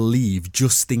don't want to leave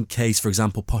just in case, for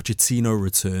example, Pochettino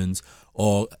returns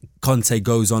or Conte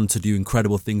goes on to do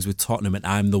incredible things with Tottenham and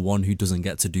I'm the one who doesn't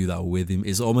get to do that with him.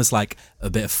 It's almost like a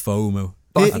bit of FOMO.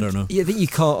 I don't know. I think you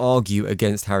can't argue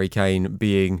against Harry Kane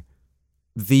being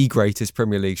the greatest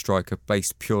Premier League striker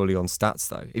based purely on stats,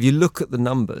 though. If you look at the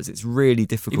numbers, it's really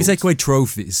difficult. If you take away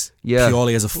trophies,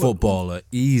 purely as a footballer,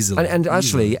 easily. And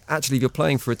actually, if you're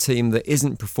playing for a team that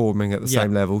isn't performing at the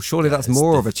same level, surely that's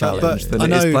more of a challenge than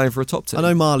it is playing for a top team. I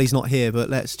know Marley's not here, but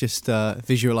let's just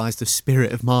visualise the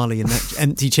spirit of Marley in that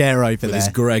empty chair over there. With his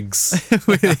Greggs.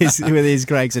 with his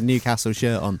Greggs and Newcastle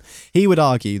shirt on. He would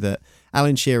argue that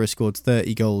Alan Shearer scored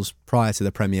 30 goals prior to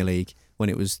the Premier League when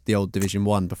it was the old Division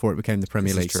 1 before it became the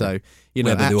Premier League. So,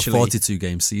 but they were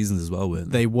 42-game seasons as well,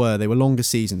 weren't they? They were longer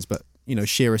seasons, but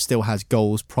Shearer still has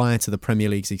goals prior to the Premier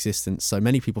League's existence. So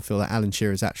many people feel that Alan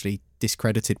Shearer is actually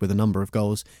discredited with a number of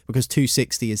goals because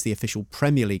 260 is the official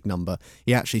Premier League number.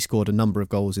 He actually scored a number of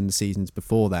goals in the seasons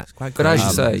before that. But as you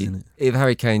say, if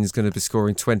Harry Kane is going to be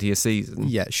scoring 20 a season,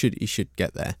 he should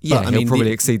get there. Yeah, but, he'll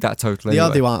probably exceed that total. The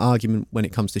other argument when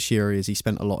it comes to Shearer is he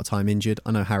spent a lot of time injured.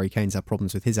 I know Harry Kane's had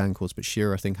problems with his ankles, but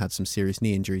Shearer I think had some serious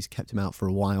knee injuries, kept him out for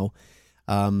a while.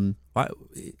 And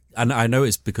I know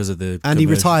it's because of the... And he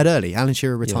retired early. Alan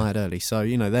Shearer retired early. So,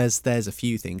 there's a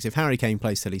few things. If Harry Kane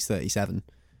plays till he's 37,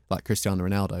 like Cristiano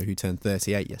Ronaldo, who turned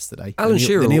 38 yesterday,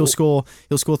 then he'll score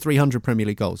 300 Premier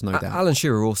League goals, no doubt. Alan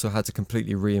Shearer also had to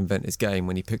completely reinvent his game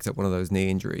when he picked up one of those knee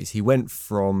injuries. He went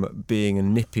from being a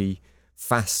nippy,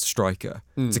 fast striker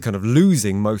to kind of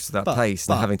losing most of that pace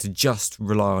and having to just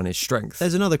rely on his strength.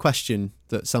 There's another question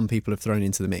that some people have thrown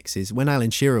into the mix is when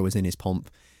Alan Shearer was in his pomp,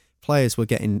 players were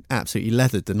getting absolutely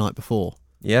leathered the night before.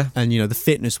 Yeah. And, the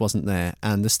fitness wasn't there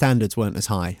and the standards weren't as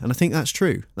high. And I think that's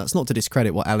true. That's not to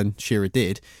discredit what Alan Shearer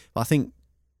did, but I think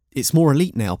it's more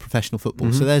elite now, professional football.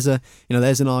 Mm-hmm. So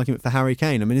there's an argument for Harry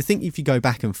Kane. I mean, I think if you go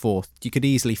back and forth, you could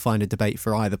easily find a debate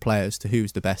for either player as to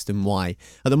who's the best and why.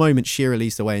 At the moment, Shearer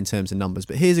leads the way in terms of numbers.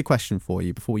 But here's a question for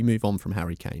you before we move on from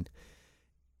Harry Kane.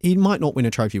 He might not win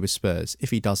a trophy with Spurs.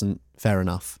 If he doesn't, fair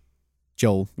enough.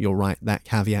 Joel, you're right, that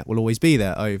caveat will always be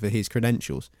there over his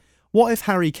credentials. What if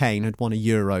Harry Kane had won a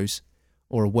Euros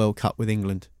or a World Cup with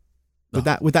England? Would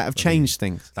that have changed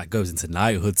things? That goes into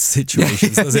knighthood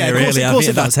situations, doesn't it? Really, I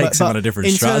think that takes him on a different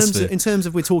stratosphere. In terms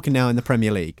of we're talking now in the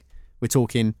Premier League, we're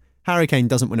talking Harry Kane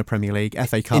doesn't win a Premier League,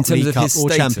 FA Cup, League Cup, or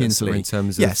Champions League.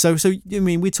 So I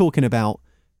mean, we're talking about,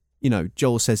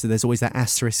 Joel says that there's always that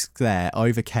asterisk there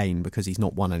over Kane because he's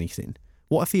not won anything.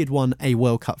 What if he had won a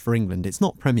World Cup for England? It's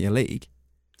not Premier League.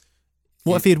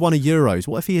 What if he had won a Euros?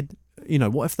 What if he had,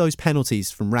 what if those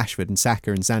penalties from Rashford and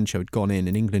Saka and Sancho had gone in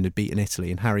and England had beaten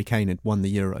Italy and Harry Kane had won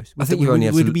the Euros?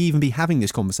 Would we even be having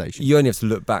this conversation? You only have to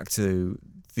look back to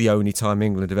the only time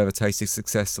England have ever tasted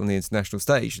success on the international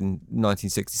stage in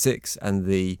 1966 and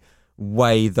the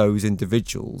way those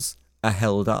individuals are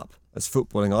held up as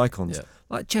footballing icons. Yeah.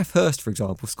 Like Jeff Hurst, for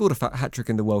example, scored a hat-trick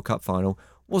in the World Cup final.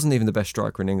 Wasn't even the best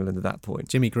striker in England at that point.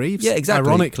 Jimmy Greaves? Yeah, exactly.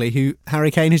 Ironically, who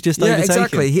Harry Kane has just overtaken.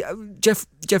 Yeah, exactly.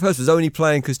 Jeff Hurst was only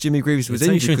playing because Jimmy Greaves was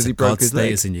injured because he broke his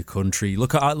leg. In your country.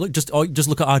 Just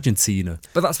look at Argentina.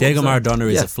 But that's Diego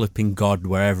Maradona is a flipping god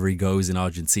wherever he goes in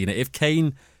Argentina. If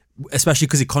Kane, especially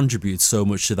because he contributed so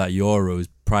much to that Euros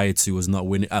prior to us not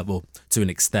winning, well, to an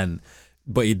extent,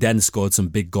 but he then scored some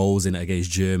big goals in it against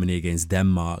Germany, against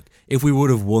Denmark. If we would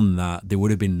have won that, there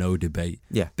would have been no debate.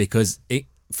 Yeah. Because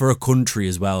for a country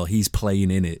as well, he's playing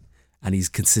in it and he's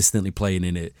consistently playing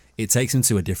in it. It takes him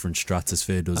to a different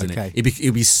stratosphere, doesn't it?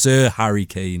 It'd be Sir Harry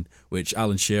Kane, which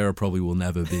Alan Shearer probably will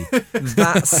never be.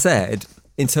 That said,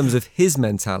 in terms of his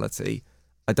mentality,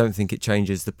 I don't think it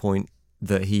changes the point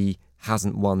that he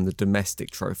hasn't won the domestic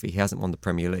trophy. He hasn't won the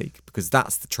Premier League because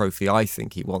that's the trophy I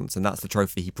think he wants and that's the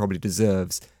trophy he probably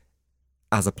deserves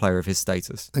as a player of his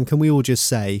status. And can we all just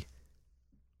say,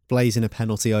 blazing a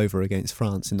penalty over against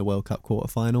France in the World Cup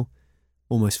quarter-final,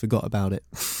 almost forgot about it.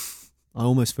 I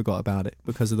almost forgot about it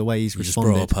because of the way he's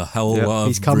responded. Just brought up a hell lot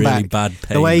of really back. bad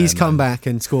pain. The way he's come back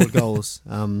and scored goals.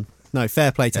 No,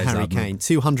 fair play to Harry Kane.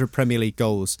 200 Premier League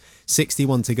goals,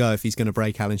 61 to go if he's going to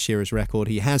break Alan Shearer's record.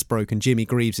 He has broken Jimmy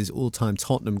Greaves' all-time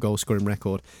Tottenham goal-scoring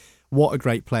record. What a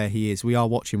great player he is. We are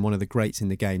watching one of the greats in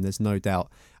the game. There's no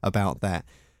doubt about that.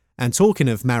 And talking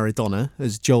of Maradona,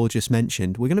 as Joel just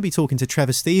mentioned, we're going to be talking to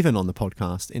Trevor Steven on the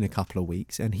podcast in a couple of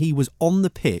weeks. And he was on the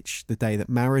pitch the day that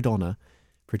Maradona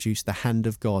produced The Hand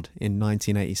of God in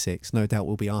 1986. No doubt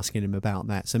we'll be asking him about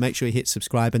that. So make sure you hit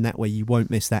subscribe, and that way you won't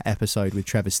miss that episode with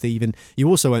Trevor Steven. You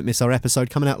also won't miss our episode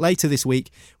coming out later this week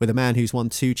with a man who's won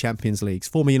 2 Champions Leagues.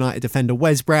 Former United defender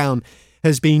Wes Brown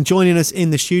has been joining us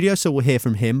in the studio, so we'll hear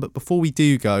from him. But before we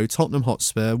do go, Tottenham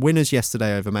Hotspur, winners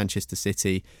yesterday over Manchester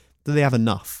City. Do they have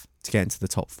enough to get into the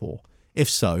top 4? If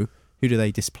so, who do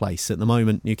they displace? At the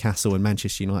moment, Newcastle and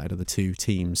Manchester United are the 2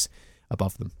 teams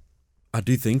above them. I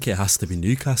do think it has to be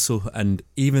Newcastle, and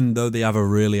even though they have a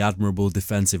really admirable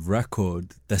defensive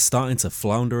record, they're starting to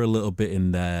flounder a little bit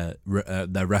in their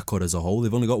record as a whole.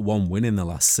 They've only got 1 win in the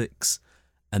last 6,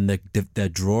 and they're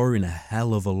drawing a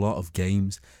hell of a lot of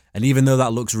games. And even though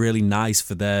that looks really nice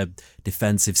for their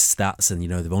defensive stats, and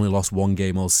they've only lost 1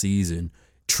 game all season,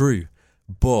 true.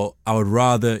 But I would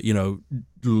rather,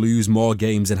 lose more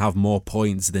games and have more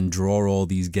points than draw all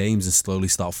these games and slowly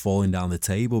start falling down the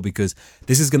table, because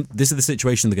this is the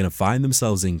situation they're going to find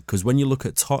themselves in. Because when you look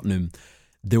at Tottenham,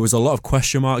 there was a lot of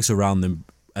question marks around them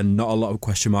and not a lot of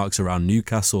question marks around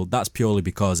Newcastle. That's purely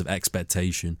because of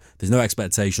expectation. There's no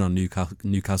expectation on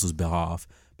Newcastle's behalf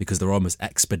because they're almost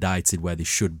expedited where they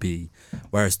should be.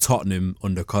 Whereas Tottenham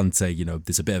under Conte,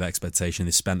 there's a bit of expectation.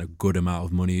 They spent a good amount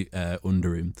of money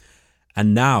under him.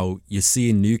 And now you're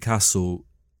seeing Newcastle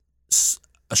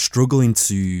are struggling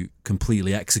to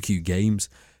completely execute games,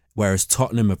 whereas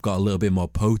Tottenham have got a little bit more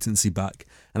potency back.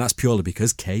 And that's purely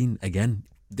because Kane, again,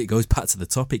 it goes back to the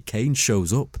topic, Kane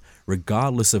shows up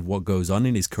regardless of what goes on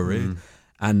in his career.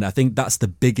 And I think that's the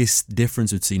biggest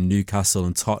difference between Newcastle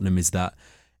and Tottenham, is that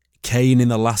Kane in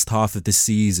the last half of the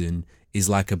season is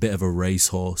like a bit of a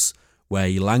racehorse where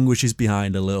he languishes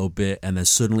behind a little bit and then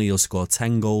suddenly he'll score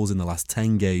 10 goals in the last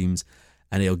 10 games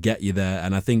and he'll get you there.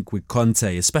 And I think with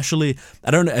Conte, especially,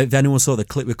 I don't know if anyone saw the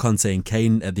clip with Conte and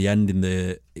Kane at the end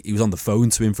he was on the phone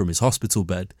to him from his hospital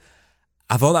bed.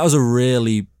 I thought that was a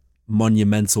really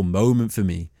monumental moment for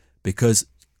me, because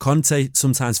Conte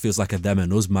sometimes feels like a them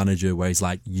and us manager, where he's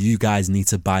like, you guys need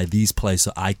to buy these players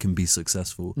so I can be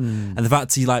successful. And the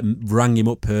fact he rang him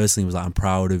up personally, was like, I'm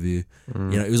proud of you.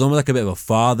 It was almost like a bit of a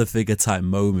father figure type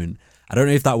moment. I don't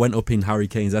know if that went up in Harry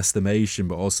Kane's estimation,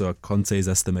 but also Conte's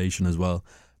estimation as well.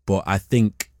 But I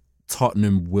think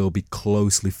Tottenham will be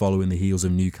closely following the heels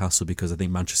of Newcastle, because I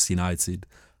think Manchester United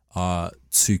are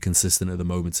too consistent at the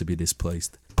moment to be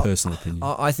displaced. Personal opinion.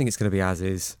 I think it's going to be as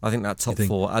is. I think that top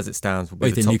 4, as it stands, will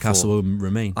be the top Newcastle 4. Will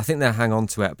remain? I think they'll hang on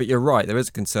to it. But you're right, there is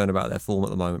a concern about their form at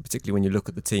the moment, particularly when you look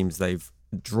at the teams they've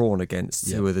drawn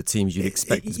against, who are the teams you'd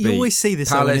expect to be. You always see this.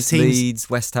 Palace, Leeds,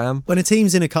 West Ham. When a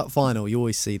team's in a cup final, you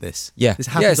always see this. Yeah, this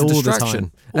happens it's a all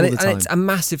distraction. the time. And it's a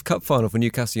massive cup final for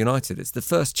Newcastle United. It's the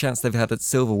first chance they've had at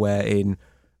silverware in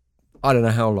I don't know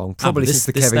how long, probably since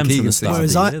the Kevin Keegan season.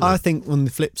 Whereas I think on the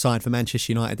flip side for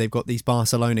Manchester United, they've got these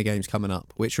Barcelona games coming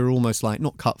up, which are almost like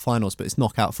not cup finals, but it's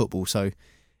knockout football. So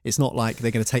it's not like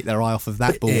they're going to take their eye off of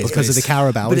that ball because of the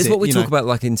Carabao. But it's what we talk about,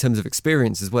 like in terms of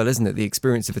experience as well, isn't it? The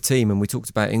experience of a team, and we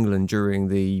talked about England during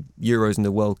the Euros and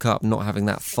the World Cup not having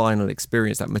that final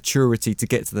experience, that maturity to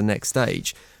get to the next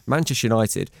stage. Manchester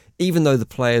United, even though the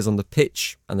players on the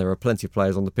pitch, and there are plenty of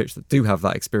players on the pitch that do have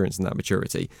that experience and that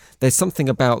maturity, there's something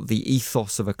about the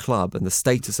ethos of a club and the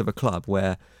status of a club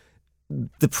where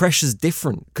the pressure's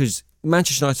different, because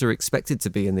Manchester United are expected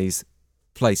to be in these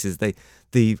places.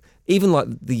 Even like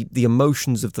the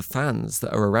emotions of the fans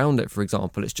that are around it, for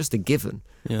example, it's just a given.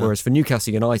 Yeah. Whereas for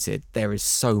Newcastle United, there is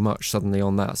so much suddenly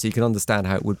on that. So you can understand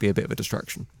how it would be a bit of a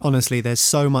distraction. Honestly, there's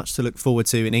so much to look forward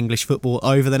to in English football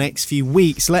over the next few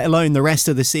weeks, let alone the rest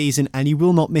of the season. And you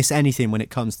will not miss anything when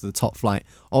it comes to the top flight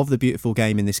of the beautiful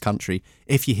game in this country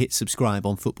if you hit subscribe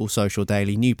on Football Social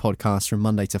Daily. New podcasts from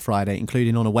Monday to Friday,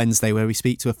 including on a Wednesday where we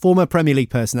speak to a former Premier League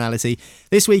personality.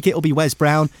 This week it'll be Wes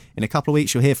Brown. In a couple of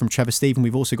weeks you'll hear from Trevor Steven.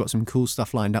 We've also got some cool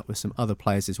stuff lined up with some other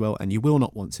players as well, and you will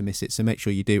not want to miss it, so make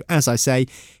sure you do. As I say,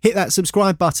 hit that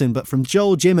subscribe button. But from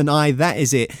Joel, Jim and I, that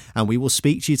is it, and we will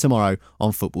speak to you tomorrow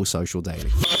on Football Social Daily.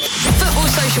 Football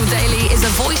Social Daily is a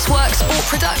VoiceWorks sport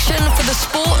production for the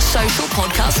Sport Social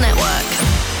Podcast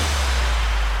Network.